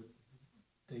who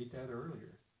date that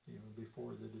earlier, even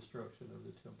before the destruction of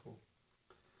the temple.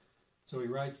 So he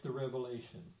writes the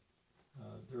Revelation.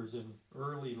 There's an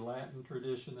early Latin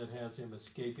tradition that has him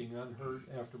escaping unhurt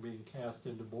after being cast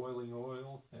into boiling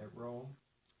oil at Rome.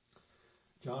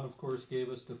 John, of course, gave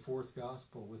us the fourth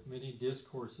gospel with many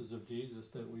discourses of Jesus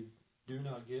that we do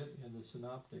not get in the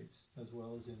synoptics as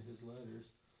well as in his letters.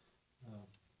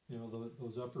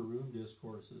 Those upper room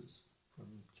discourses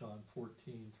from John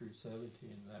 14 through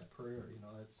 17, that prayer,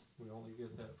 we only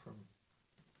get that from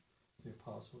the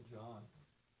Apostle John.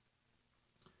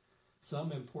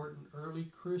 Some important early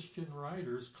Christian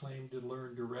writers claim to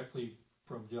learn directly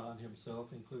from John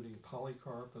himself, including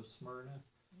Polycarp of Smyrna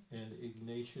and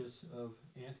Ignatius of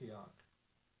Antioch.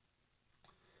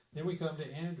 Then we come to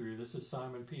Andrew. This is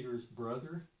Simon Peter's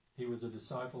brother. He was a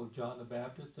disciple of John the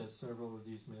Baptist, as several of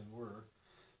these men were.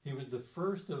 He was the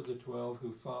first of the 12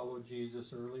 who followed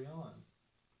Jesus early on.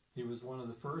 He was one of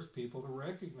the first people to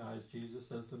recognize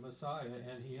Jesus as the Messiah,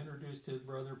 and he introduced his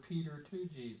brother Peter to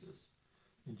Jesus.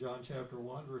 In John chapter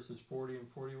 1, verses 40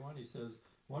 and 41, he says,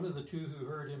 "One of the two who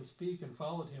heard him speak and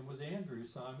followed him was Andrew,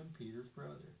 Simon Peter's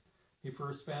brother. He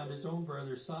first found his own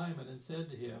brother Simon and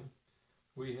said to him,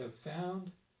 'We have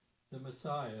found the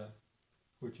Messiah,'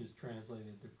 which is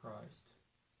translated the Christ."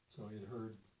 So he had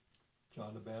heard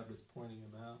John the Baptist pointing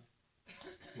him out,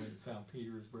 went and found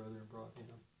Peter, his brother, and brought him.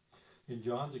 In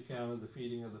John's account of the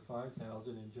feeding of the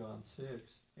 5,000 in John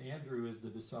 6, Andrew is the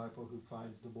disciple who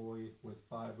finds the boy with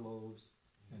 5 loaves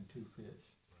and 2 fish.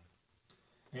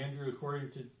 Andrew,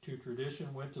 according to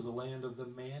tradition, went to the land of the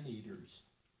man-eaters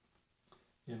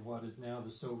in what is now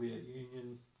the Soviet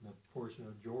Union, a portion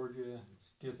of Georgia and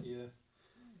Scythia.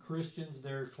 Christians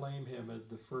there claim him as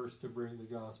the first to bring the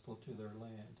gospel to their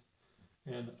land.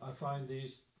 And I find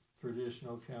these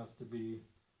traditional accounts to be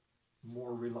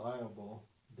more reliable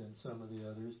than some of the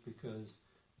others, because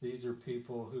these are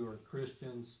people who are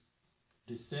Christians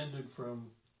descended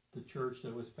from the church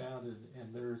that was founded,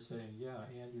 and they're saying, yeah,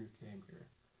 Andrew came here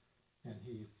and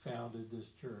he founded this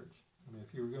church. I mean,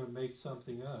 if you were going to make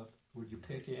something up, would you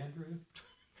pick Andrew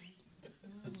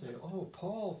and say, oh,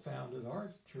 Paul founded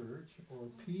our church, or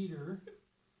Peter,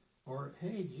 or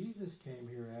hey, Jesus came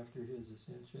here after his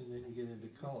ascension? Then you get into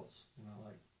cults,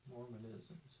 like Mormonism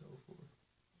and so forth.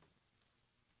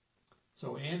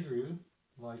 So Andrew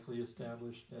likely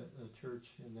established a church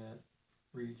in that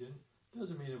region.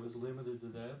 Doesn't mean it was limited to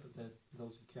that, but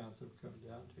those accounts have come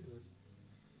down to us.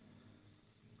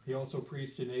 He also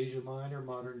preached in Asia Minor,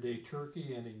 modern-day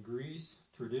Turkey, and in Greece.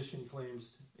 Tradition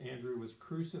claims Andrew was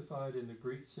crucified in the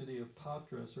Greek city of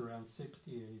Patras around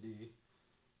 60 AD,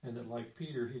 and that, like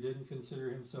Peter, he didn't consider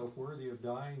himself worthy of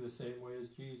dying the same way as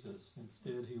Jesus.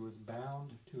 Instead, he was bound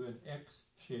to an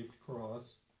X-shaped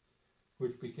cross,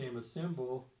 which became a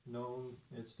symbol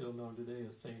it's still known today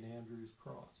as St. Andrew's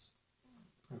Cross.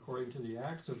 According to the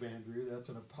Acts of Andrew, that's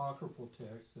an apocryphal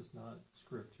text, it's not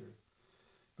scripture.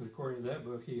 But according to that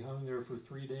book, he hung there for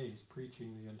 3 days,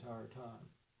 preaching the entire time.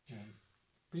 And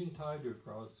being tied to a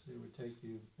cross, it would take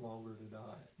you longer to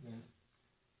die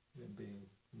than being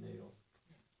nailed.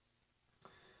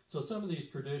 So some of these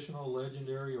traditional,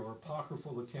 legendary, or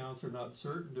apocryphal accounts are not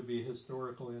certain to be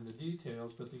historical in the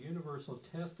details, but the universal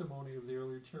testimony of the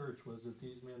early church was that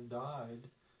these men died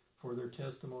for their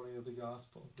testimony of the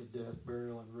gospel, the death,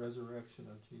 burial, and resurrection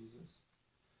of Jesus.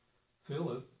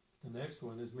 Philip, the next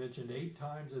one, is mentioned 8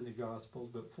 times in the Gospels,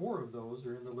 but 4 of those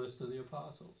are in the list of the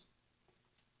apostles.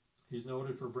 He's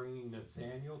noted for bringing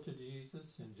Nathanael to Jesus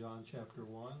in John chapter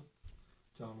 1.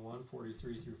 John 1,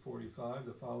 43 through 45.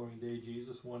 The following day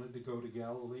Jesus wanted to go to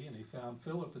Galilee, and he found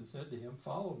Philip and said to him,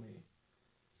 "Follow me."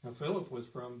 Now Philip was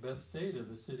from Bethsaida,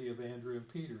 the city of Andrew and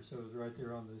Peter, so it was right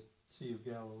there on the Sea of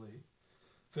Galilee.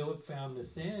 Philip found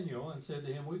Nathanael and said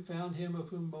to him, "We found him of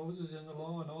whom Moses in the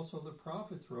law and also the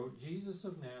prophets wrote, Jesus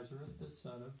of Nazareth, the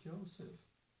son of Joseph."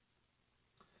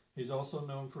 He's also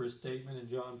known for his statement in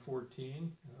John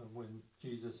 14 when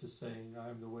Jesus is saying, "I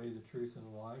am the way, the truth, and the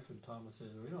life," and Thomas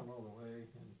says, "We don't know the way."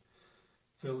 And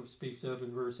Philip speaks up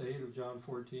in verse 8 of John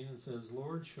 14 and says,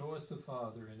 "Lord, show us the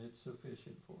Father, and it's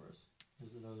sufficient for us."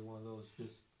 There's another one of those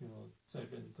just,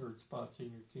 second and third spots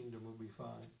in your kingdom will be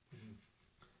fine. Mm-hmm.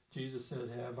 Jesus says,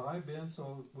 "Have I been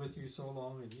with you so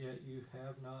long, and yet you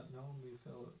have not known me,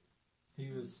 Philip? He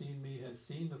who has seen me has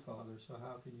seen the Father, so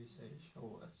how can you say,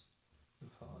 'Show us the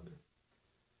Father'?"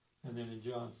 And then in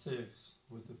John 6,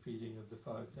 with the feeding of the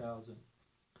 5,000,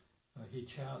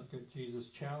 Jesus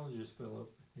challenges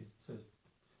Philip. He says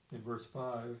in verse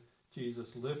 5,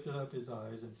 Jesus lifted up his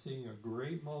eyes, and seeing a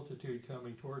great multitude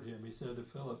coming toward him, he said to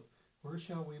Philip, "Where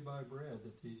shall we buy bread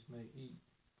that these may eat?"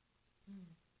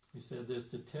 He said this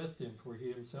to test him, for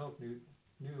he himself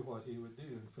knew what he would do.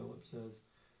 And Philip says,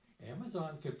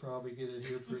 "Amazon could probably get it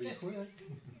here pretty quick."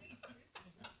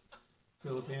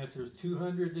 Philip answers,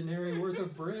 200 denarii worth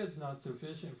of bread's not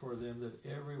sufficient for them, that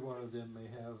every one of them may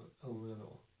have a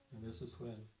little. And this is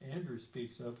when Andrew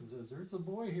speaks up and says, "There's a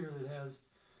boy here that has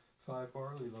 5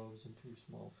 barley loaves and 2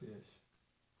 small fish."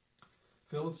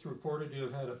 Philip's reported to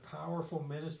have had a powerful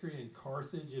ministry in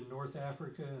Carthage in North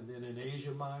Africa, and then in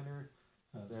Asia Minor,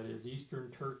 that is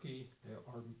eastern Turkey,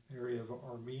 the area of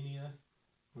Armenia,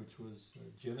 which was a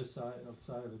genocide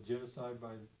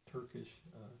by the Turkish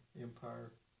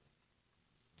Empire.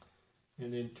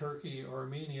 And in Turkey,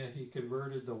 Armenia, he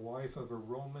converted the wife of a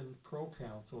Roman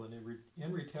proconsul, and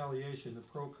in retaliation, the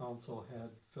proconsul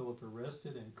had Philip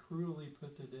arrested and cruelly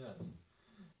put to death.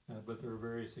 But there are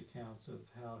various accounts of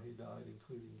how he died,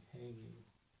 including hanging.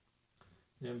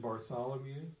 Then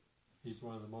Bartholomew, he's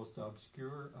one of the most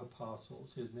obscure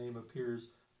apostles. His name appears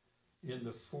in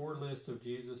the 4 list of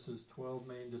Jesus' 12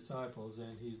 main disciples,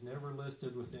 and he's never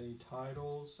listed with any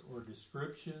titles or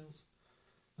descriptions.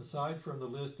 Aside from the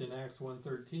list in Acts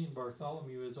 1:13,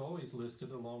 Bartholomew is always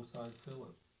listed alongside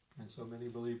Philip. And so many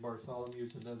believe Bartholomew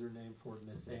is another name for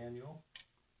Nathanael.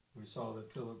 We saw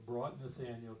that Philip brought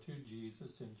Nathanael to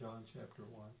Jesus in John chapter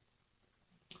 1.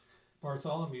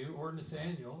 Bartholomew or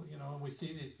Nathanael, and we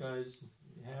see these guys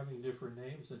having different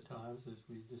names at times, as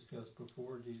we discussed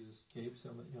before. Jesus gave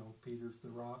some, Peter's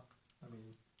the rock.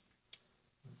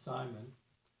 Simon,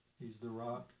 he's the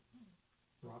rock,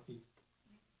 Rocky.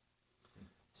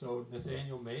 So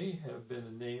Nathanael may have been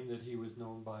a name that he was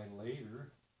known by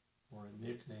later, or a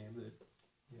nickname that,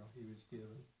 he was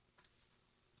given.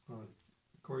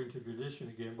 According to tradition,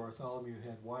 again, Bartholomew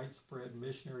had widespread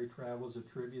missionary travels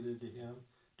attributed to him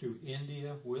to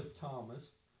India with Thomas,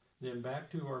 Then back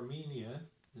to Armenia.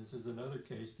 This is another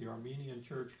case. The Armenian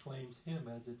church claims him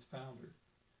as its founder.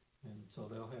 And so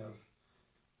they'll have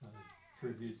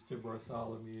tributes to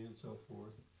Bartholomew and so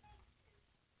forth.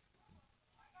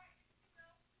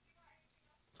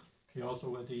 He also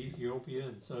went to Ethiopia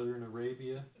and southern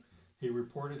Arabia. He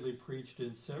reportedly preached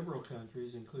in several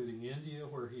countries, including India,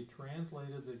 where he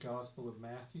translated the Gospel of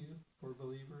Matthew for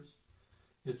believers.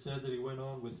 It said that he went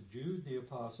on with Jude the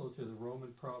Apostle to the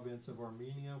Roman province of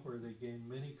Armenia, where they gained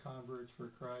many converts for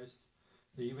Christ.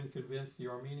 They even convinced the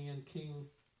Armenian king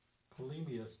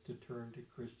Ptolemaeus to turn to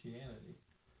Christianity.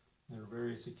 There are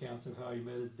various accounts of how he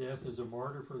met his death as a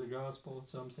martyr for the gospel.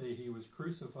 Some say he was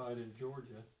crucified in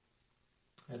Georgia.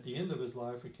 At the end of his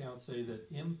life, accounts say that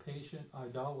impatient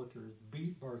idolaters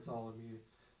beat Bartholomew,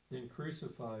 then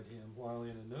crucified him, while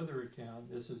in another account,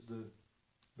 this is the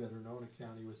better known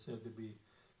account, he was said to be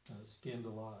skinned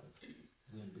alive,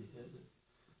 then beheaded.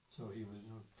 So he was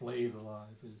flayed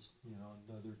alive is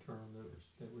another term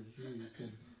that was used.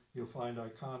 And you'll find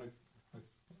iconography.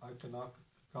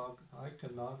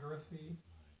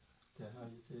 Is that how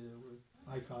you say that word?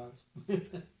 Icons.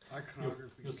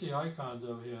 Iconography. You'll see icons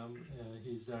of him.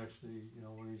 He's actually,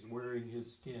 where he's wearing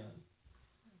his skin,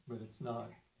 but it's not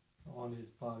on his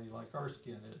body like our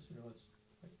skin is. It's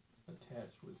like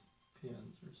attached with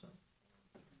pins or something.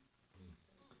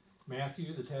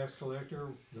 Matthew, the tax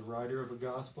collector, the writer of the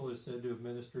gospel, is said to have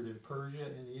ministered in Persia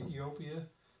and Ethiopia.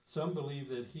 Some believe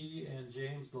that he and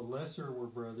James the Lesser were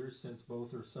brothers, since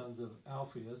both are sons of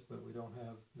Alphaeus, but we don't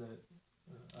have that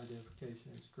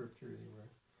identification in Scripture anywhere.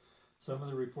 Some of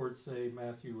the reports say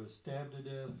Matthew was stabbed to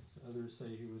death. Others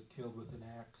say he was killed with an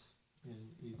axe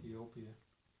in Ethiopia.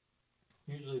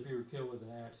 Usually if you were killed with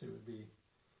an axe, it would be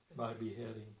by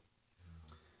beheading.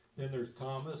 Then there's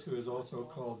Thomas, who is also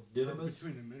called Didymus,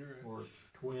 or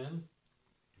twin.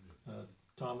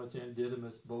 Thomas and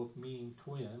Didymus both mean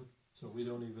twin, so we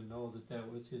don't even know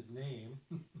that was his name.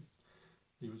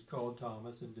 He was called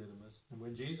Thomas and Didymus. And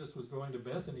when Jesus was going to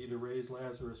Bethany to raise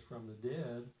Lazarus from the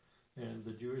dead, and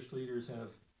the Jewish leaders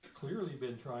have clearly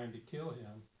been trying to kill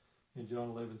him, in John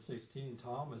 11:16,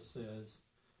 Thomas says,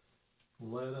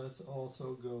 "Let us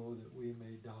also go that we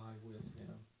may die with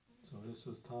him." So this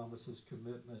was Thomas's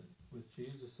commitment with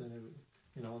Jesus, and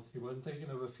he wasn't thinking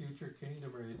of a future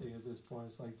kingdom or anything at this point.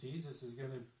 It's like Jesus is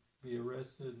going to be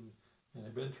arrested, and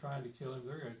they've been trying to kill him.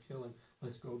 They're going to kill him.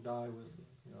 Let's go die with him.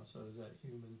 So there's that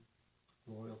human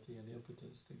loyalty and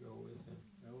impetus to go with him.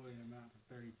 That wouldn't amount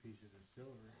to 30 pieces of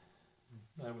silver.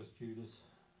 That was Judas.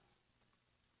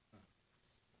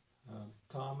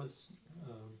 Thomas,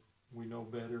 we know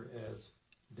better as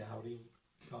doubting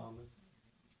Thomas.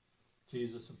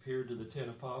 Jesus appeared to the 10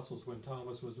 apostles when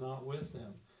Thomas was not with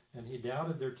them, and he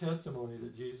doubted their testimony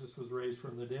that Jesus was raised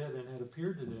from the dead and had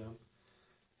appeared to them.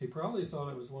 He probably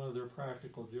thought it was one of their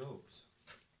practical jokes.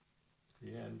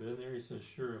 He hadn't been there. He says,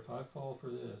 "Sure, if I fall for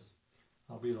this,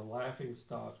 I'll be the laughing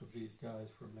stock of these guys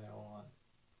from now on."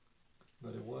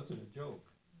 But it wasn't a joke.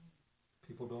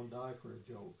 People don't die for a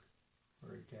joke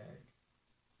or a gag.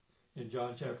 In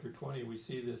John chapter 20, we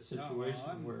see this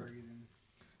situation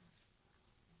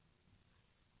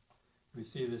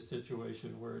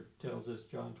where it tells us,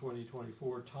 John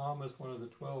 20:24, Thomas, one of the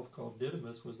 12, called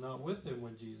Didymus, was not with them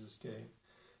when Jesus came.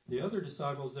 The other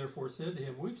disciples therefore said to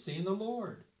him, "We've seen the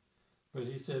Lord." But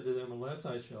he said to them, "Unless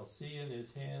I shall see in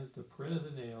his hands the print of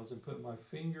the nails, and put my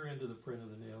finger into the print of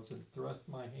the nails, and thrust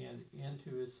my hand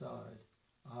into his side,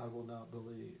 I will not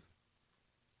believe."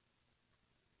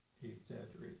 He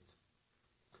exaggerates.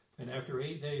 And after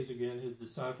 8 days again, his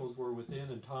disciples were within,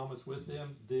 and Thomas with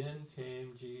them. Then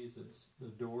came Jesus, the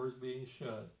doors being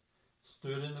shut,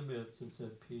 stood in the midst, and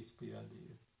said, "Peace be unto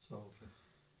you." So,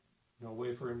 no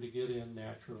way for him to get in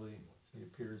naturally. He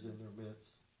appears in their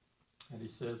midst. And he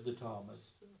says to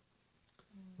Thomas,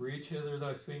 "Reach hither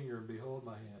thy finger, and behold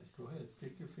my hands." Go ahead,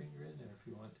 stick your finger in there if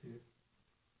you want to.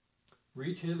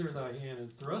 "Reach hither thy hand,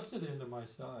 and thrust it into my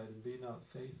side, and be not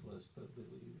faithless, but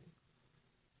believing."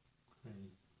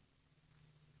 And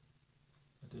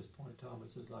at this point,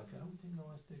 Thomas is like, "I don't think I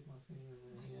want to stick my finger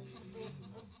in their hand."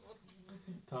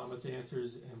 Thomas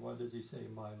answers, and what does he say?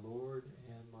 "My Lord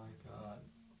and my God."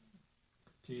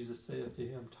 Jesus saith to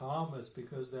him, "Thomas,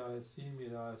 because thou hast seen me,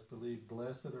 thou hast believed.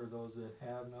 Blessed are those that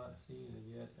have not seen and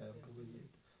yet have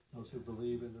believed." Those who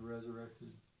believe in the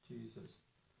resurrected Jesus,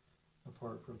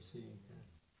 apart from seeing him.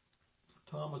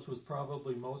 Thomas was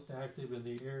probably most active in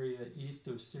the area east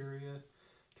of Syria.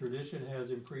 Tradition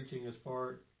has him preaching as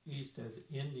far east as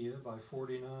India by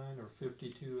 49 or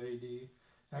 52 AD.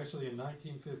 Actually, in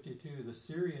 1952, the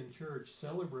Syrian church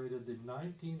celebrated the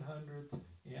 1900th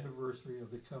anniversary of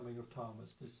the coming of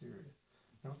Thomas to Syria.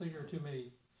 I don't think there are too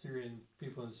many Syrian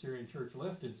people in the Syrian church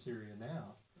left in Syria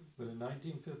now. But in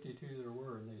 1952 there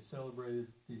were, and they celebrated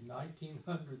the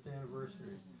 1900th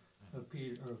anniversary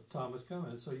of Thomas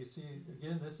coming. So you see,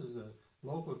 again, this is a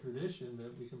local tradition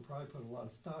that we can probably put a lot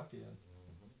of stock in.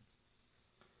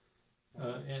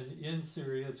 And in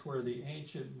Syria, it's where the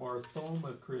ancient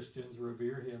Marthoma Christians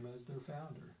revere him as their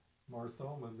founder.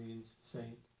 Marthoma means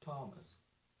Saint Thomas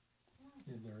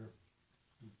in their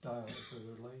dialect or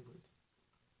their language.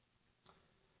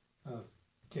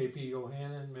 K.P.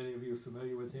 Yohanan, many of you are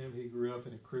familiar with him. He grew up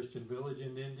in a Christian village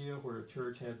in India where a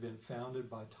church had been founded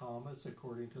by Thomas,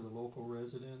 according to the local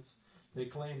residents. They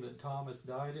claim that Thomas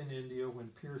died in India when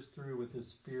pierced through with the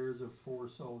spears of 4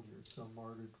 soldiers, some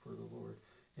martyred for the Lord.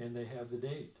 And they have the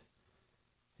date.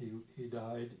 He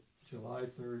died July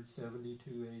 3rd, 72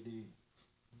 AD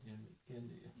in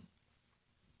India,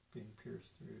 being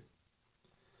pierced through.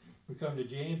 We come to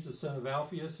James, the son of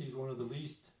Alphaeus. He's one of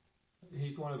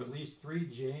at least 3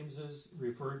 Jameses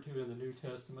referred to in the New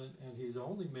Testament, and he's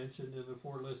only mentioned in the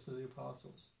 4 lists of the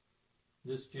apostles.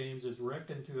 This James is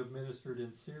reckoned to have ministered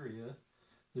in Syria.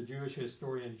 The Jewish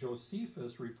historian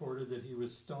Josephus reported that he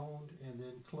was stoned and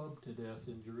then clubbed to death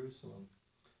in Jerusalem.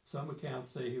 Some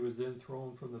accounts say he was then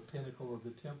thrown from the pinnacle of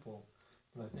the temple,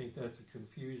 but I think that's a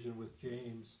confusion with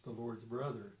James, the Lord's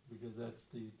brother, because that's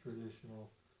the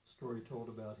traditional story told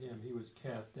about him. He was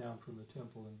cast down from the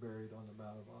temple and buried on the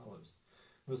Mount of Olives.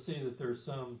 We'll see that there's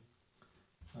some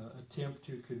attempt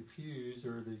to confuse,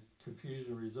 or the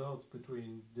confusion results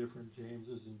between different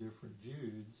Jameses and different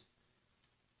Judes.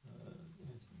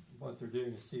 What they're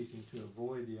doing is seeking to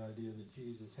avoid the idea that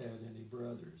Jesus had any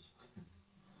brothers.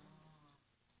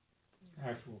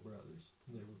 Actual brothers.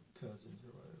 They were cousins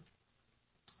or whatever.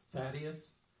 Thaddeus,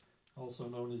 also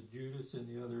known as Judas in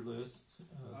the other lists,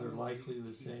 they're likely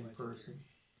the same person.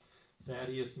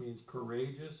 Thaddeus means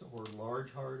courageous or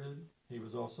large-hearted. He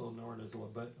was also known as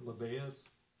Lebbaeus,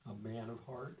 a man of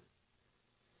heart.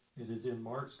 It is in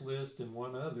Mark's list and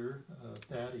one other,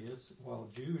 Thaddeus,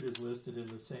 while Jude is listed in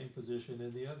the same position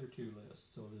in the other 2 lists.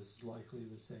 So this is likely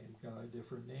the same guy,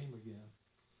 different name again.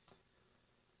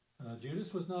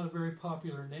 Judas was not a very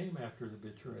popular name after the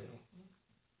betrayal.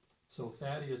 So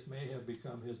Thaddeus may have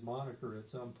become his moniker at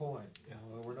some point.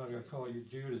 Well, we're not going to call you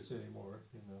Judas anymore.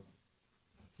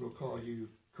 We'll call you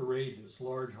courageous,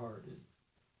 large-hearted,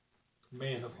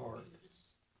 man of heart.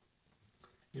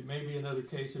 It may be another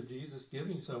case of Jesus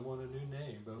giving someone a new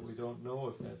name, but we don't know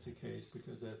if that's the case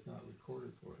because that's not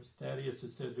recorded for us. Thaddeus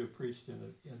is said to have preached in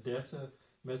Edessa,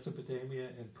 Mesopotamia,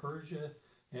 and Persia,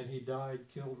 and he died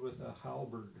killed with a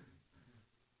halberd.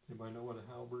 Anybody know what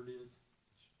a halberd is?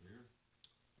 Spear.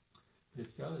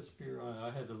 It's got a spear on it.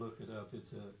 I had to look it up.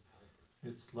 It's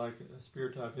like a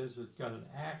spear type instrument. It's got an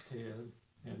axe head,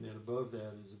 and then above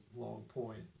that is a long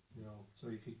point. So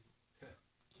you could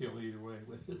kill either way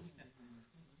with it.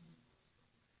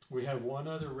 We have one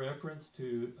other reference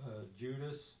to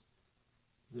Judas,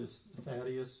 this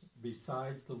Thaddeus,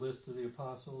 besides the list of the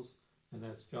apostles, and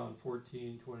that's John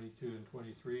 14, 22, and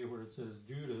 23, where it says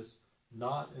Judas,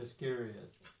 not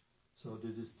Iscariot. So to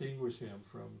distinguish him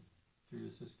from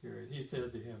Judas Iscariot, he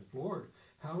said to him, Lord,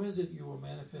 how is it you will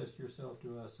manifest yourself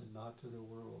to us and not to the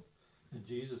world? And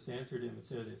Jesus answered him and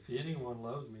said, if anyone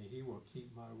loves me, he will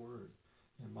keep my word,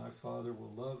 and my Father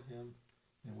will love him,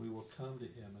 and we will come to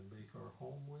him and make our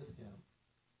home with him.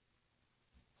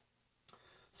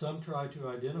 Some try to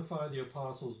identify the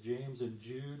apostles James and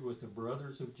Jude with the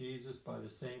brothers of Jesus by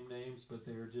the same names, but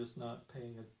they are just not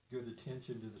paying a good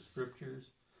attention to the scriptures.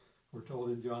 We're told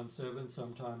in John 7,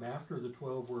 sometime after the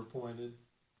 12 were appointed,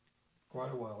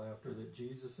 quite a while after, that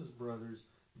Jesus' brothers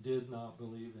did not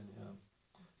believe in him.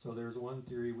 So there's one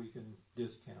theory we can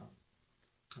discount.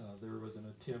 There was an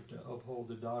attempt to uphold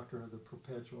the doctrine of the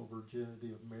perpetual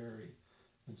virginity of Mary.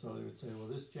 And so they would say, well,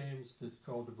 this James that's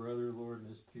called the brother of the Lord and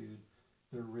this Jude,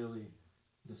 they're really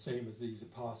the same as these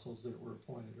apostles that were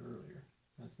appointed earlier.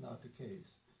 That's not the case.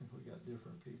 We got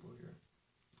different people here.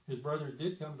 His brothers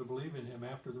did come to believe in him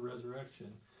after the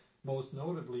resurrection. Most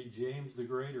notably, James the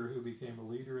Greater, who became a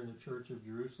leader in the Church of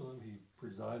Jerusalem. He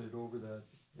presided over that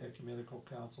ecumenical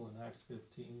council in Acts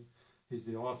 15. He's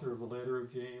the author of the letter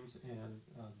of James, and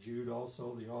Jude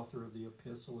also, the author of the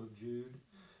epistle of Jude.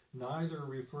 Neither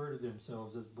refer to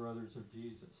themselves as brothers of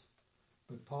Jesus.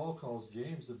 But Paul calls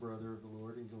James the brother of the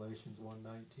Lord in Galatians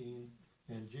 1:19,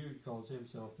 and Jude calls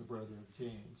himself the brother of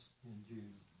James in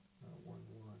Jude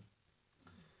 1:1.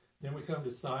 Then we come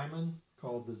to Simon,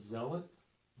 called the Zealot.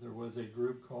 There was a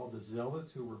group called the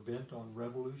Zealots who were bent on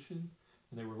revolution,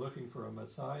 and they were looking for a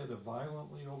Messiah to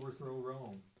violently overthrow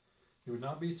Rome. It would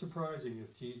not be surprising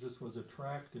if Jesus was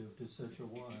attractive to such a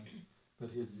one, but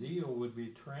his zeal would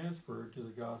be transferred to the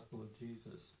gospel of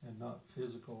Jesus and not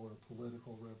physical or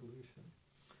political revolution.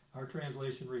 Our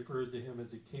translation refers to him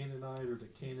as a Canaanite or the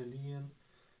Canaanian,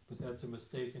 but that's a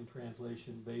mistaken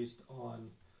translation based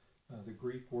on the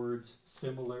Greek word's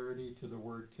similarity to the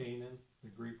word Canaan. The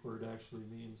Greek word actually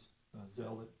means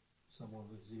zealot, someone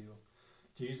with zeal.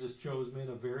 Jesus chose men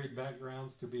of varied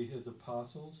backgrounds to be his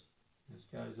apostles. This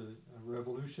guy's a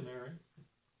revolutionary.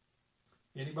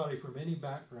 Anybody from any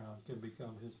background can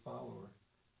become his follower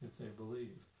if they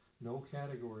believe. No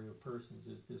category of persons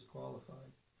is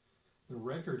disqualified. The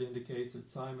record indicates that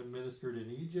Simon ministered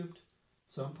in Egypt,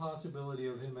 some possibility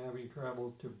of him having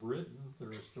traveled to Britain. There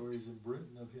are stories in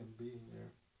Britain of him being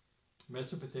there.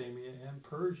 Mesopotamia and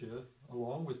Persia,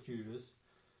 along with Judas,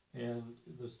 and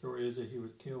the story is that he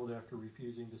was killed after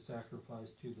refusing to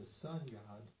sacrifice to the sun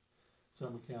god.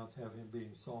 Some accounts have him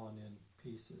being sawn in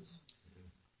pieces.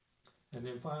 And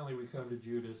then finally we come to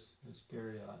Judas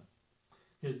Iscariot.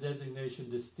 His designation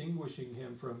distinguishing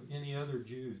him from any other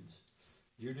Judes.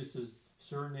 Judas's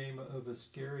surname of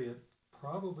Iscariot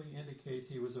probably indicates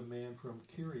he was a man from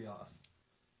Kirioth,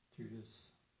 Judas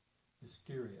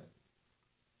Iscariot.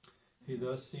 He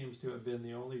thus seems to have been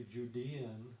the only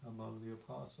Judean among the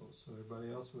apostles. So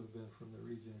everybody else would have been from the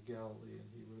region of Galilee,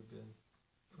 and he would have been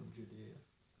from Judea.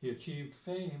 He achieved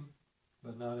fame,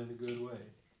 but not in a good way.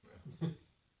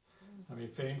 I mean,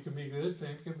 fame can be good,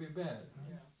 fame can be bad.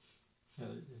 Right? Yeah.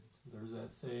 There's that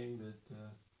saying that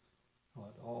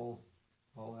all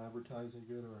advertising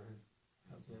good, or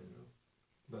how's that go?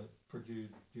 But for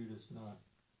Judas, not.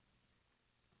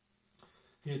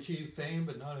 He achieved fame,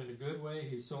 but not in a good way.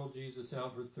 He sold Jesus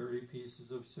out for 30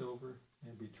 pieces of silver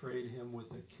and betrayed him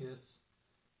with a kiss.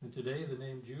 And today the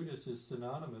name Judas is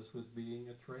synonymous with being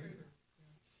a traitor.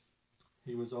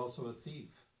 He was also a thief,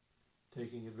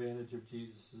 taking advantage of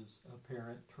Jesus'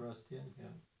 apparent trust in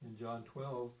him. In John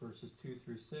 12, verses 2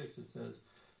 through 6, it says,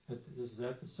 this is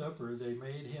at the supper, they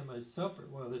made him a supper.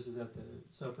 Well, this is at the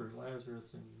supper of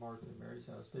Lazarus and Martha and Mary's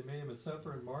house. They made him a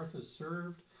supper, and Martha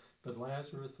served, but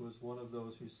Lazarus was one of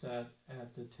those who sat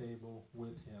at the table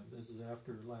with him. This is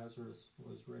after Lazarus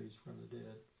was raised from the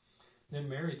dead. Then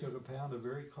Mary took a pound of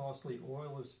very costly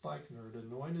oil of spikenard,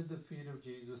 anointed the feet of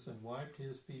Jesus, and wiped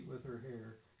his feet with her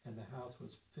hair, and the house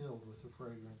was filled with the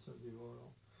fragrance of the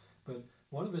oil. But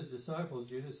one of his disciples,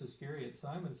 Judas Iscariot,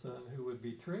 Simon's son, who would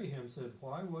betray him, said,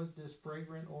 why was this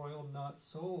fragrant oil not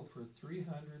sold for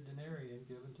 300 denarii and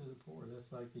given to the poor?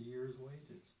 That's like a year's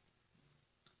wages.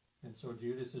 And so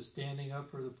Judas is standing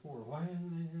up for the poor. Why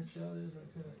didn't they sell this?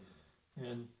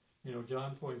 And,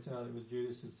 John points out it was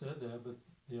Judas that said that, but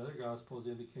the other Gospels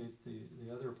indicate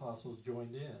the other apostles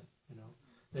joined in.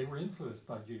 They were influenced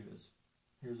by Judas.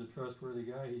 Here's a trustworthy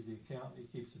guy. He's the accountant.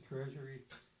 He keeps the treasury.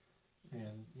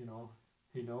 And,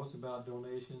 he knows about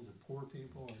donations and poor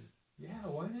people. And,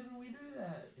 why didn't we do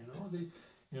that?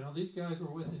 These guys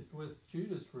were with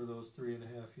Judas for those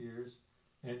 3.5 years.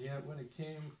 And yet when it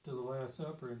came to the Last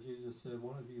Supper and Jesus said,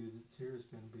 one of you that's here is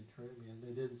going to betray me. And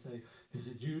they didn't say, is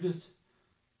it Judas?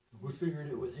 We figured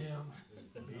it was him.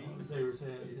 They were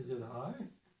saying, is it I?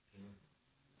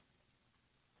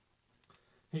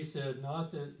 He said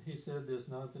this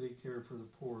not that he cared for the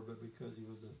poor, but because he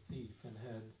was a thief and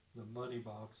had the money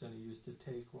box and he used to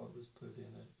take what was put in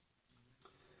it.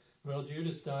 Well,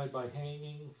 Judas died by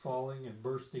hanging, falling, and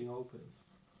bursting open.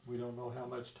 We don't know how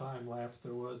much time lapse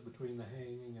there was between the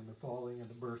hanging and the falling and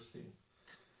the bursting.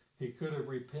 He could have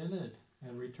repented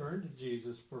and returned to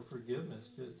Jesus for forgiveness,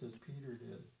 just as Peter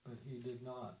did, but he did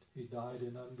not. He died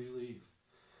in unbelief.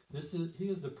 He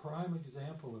is the prime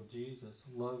example of Jesus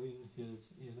loving his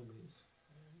enemies.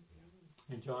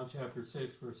 In John chapter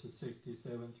 6, verses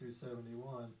 67 through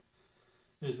 71,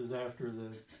 this is after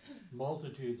the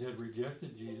multitudes had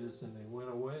rejected Jesus and they went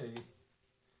away.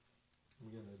 I'm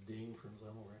getting a ding from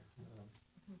somewhere.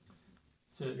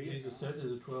 Jesus said to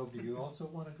the 12, do you also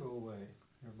want to go away?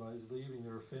 Everybody's leaving.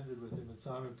 They're offended with him. And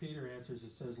Simon Peter answers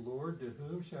and says, Lord, to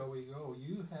whom shall we go?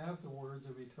 You have the words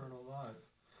of eternal life.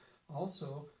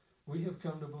 Also, we have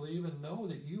come to believe and know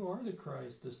that you are the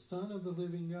Christ, the Son of the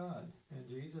living God. And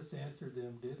Jesus answered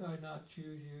them, did I not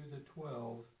choose you, the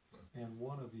 12, and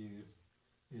one of you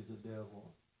is a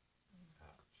devil?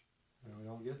 And we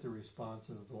don't get the response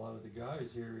of a lot of the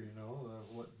guys here,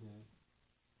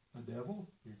 a devil?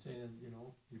 You're saying,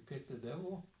 you picked the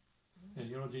devil? And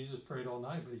Jesus prayed all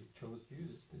night, but he chose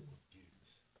Judas, didn't he?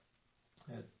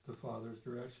 At the Father's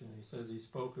direction. He says he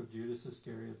spoke of Judas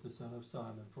Iscariot, the son of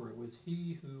Simon, for it was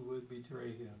he who would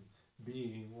betray him,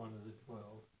 being one of the 12.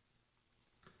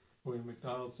 William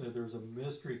MacDonald said there's a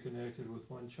mystery connected with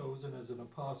one chosen as an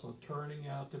apostle turning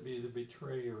out to be the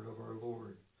betrayer of our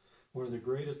Lord. One of the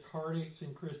greatest heartaches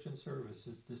in Christian service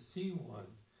is to see one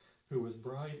who was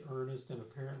bright, earnest, and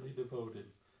apparently devoted,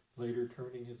 later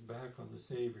turning his back on the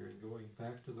Savior and going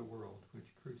back to the world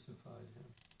which crucified him.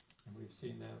 And we've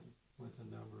seen that with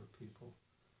a number of people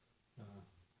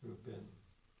who have been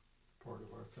part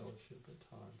of our fellowship at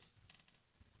times.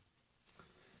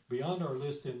 Beyond our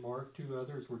list in Mark, 2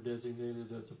 others were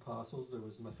designated as apostles. There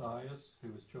was Matthias,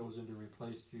 who was chosen to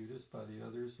replace Judas by the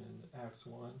others in Acts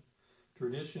 1.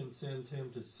 Tradition sends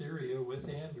him to Syria with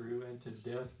Andrew and to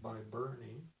death by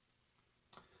burning.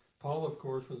 Paul, of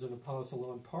course, was an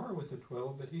apostle on par with the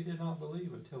 12, but he did not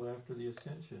believe until after the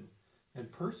ascension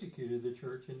and persecuted the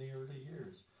church in the early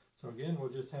years. So again, we'll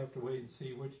just have to wait and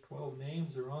see which 12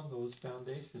 names are on those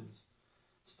foundations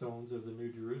stones of the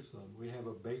New Jerusalem. We have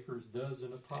a baker's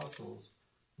dozen apostles,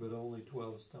 but only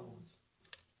 12 stones.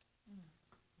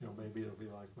 Maybe it'll be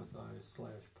like Matthias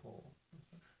 / Paul.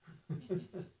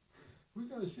 We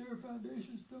got to share a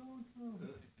foundation stone.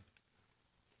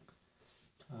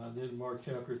 Then Mark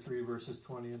chapter 3, verses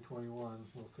 20 and 21.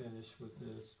 We'll finish with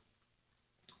this.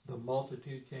 The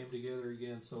multitude came together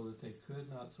again so that they could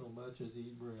not so much as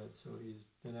eat bread. So he's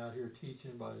been out here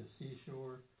teaching by the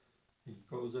seashore. He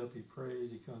goes up, he prays,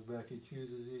 he comes back, he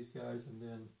chooses these guys, and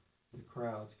then the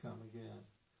crowds come again.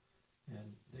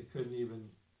 And they couldn't even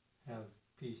have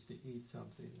peace to eat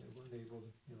something. They weren't able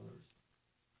to, there's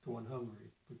going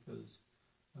hungry because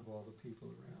of all the people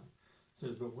around. It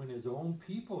says, but when his own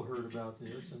people heard about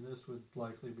this, and this would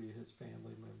likely be his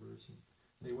family members, and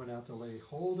they went out to lay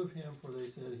hold of him, for they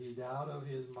said, he's out of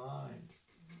his mind.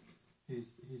 He's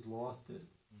lost it.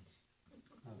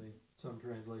 I think some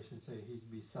translations say he's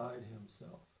beside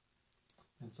himself.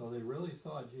 And so they really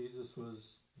thought Jesus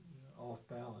was off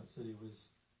balance, that he was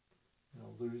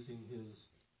losing his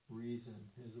reason,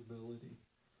 his ability.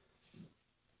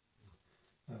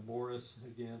 Morris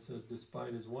again says,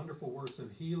 despite his wonderful works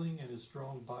of healing and his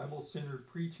strong Bible-centered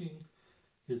preaching,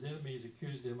 his enemies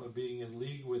accused him of being in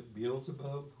league with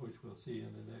Beelzebub, which we'll see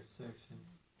in the next section.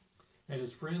 And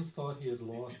his friends thought he had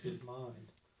lost his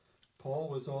mind. Paul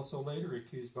was also later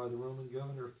accused by the Roman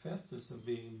governor Festus of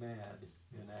being mad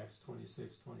in Acts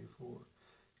 26:24.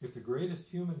 If the greatest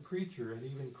human preacher and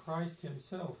even Christ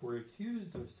himself were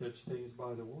accused of such things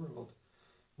by the world,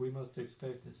 we must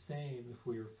expect the same if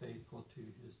we are faithful to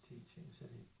his teachings. And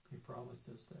he promised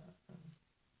us that.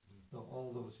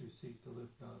 All those who seek to live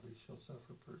godly shall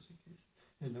suffer persecution.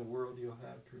 In the world you'll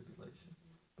have tribulation,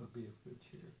 but be of good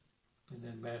cheer. And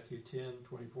then Matthew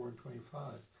 10:24 and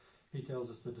 25. He tells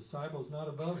us the disciple is not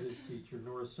above his teacher,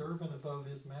 nor a servant above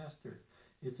his master.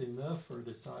 It's enough for a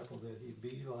disciple that he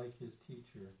be like his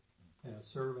teacher, and a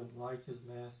servant like his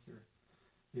master.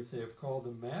 If they have called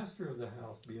the master of the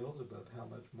house Beelzebub, how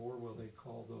much more will they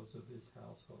call those of his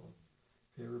household?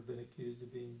 Have you ever been accused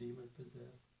of being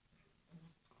demon-possessed?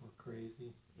 Or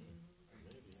crazy?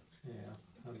 Yeah,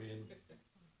 I mean,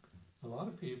 a lot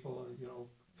of people,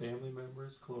 family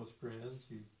members, close friends,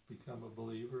 you become a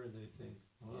believer and they think,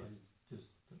 well, he's just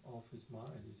off his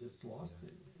mind. He just lost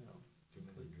it, Too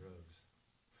many drugs.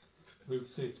 Luke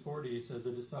 6:40, he says,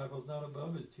 a disciple is not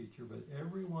above his teacher, but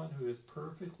everyone who is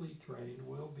perfectly trained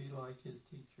will be like his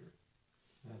teacher.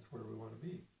 That's where we want to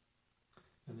be.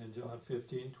 And then John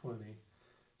 15:20,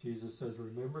 Jesus says,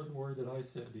 remember the word that I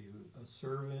said to you, a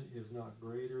servant is not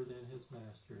greater than his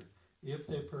master. If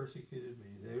they persecuted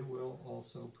me, they will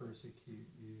also persecute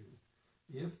you.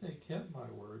 If they kept my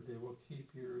word, they will keep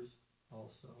yours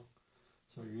also.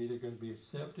 So you're either going to be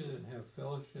accepted and have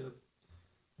fellowship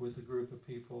with a group of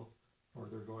people, or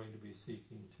they're going to be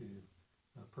seeking to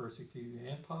persecute you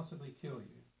and possibly kill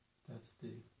you. That's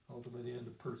the ultimate end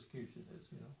of persecution is,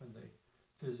 when they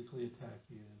physically attack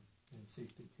you and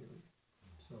seek to kill you.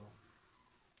 So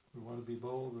we want to be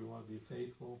bold, we want to be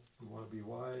faithful, we want to be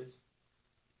wise,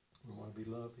 we want to be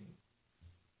loving,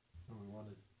 and we want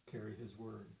to carry his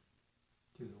word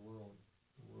to the world.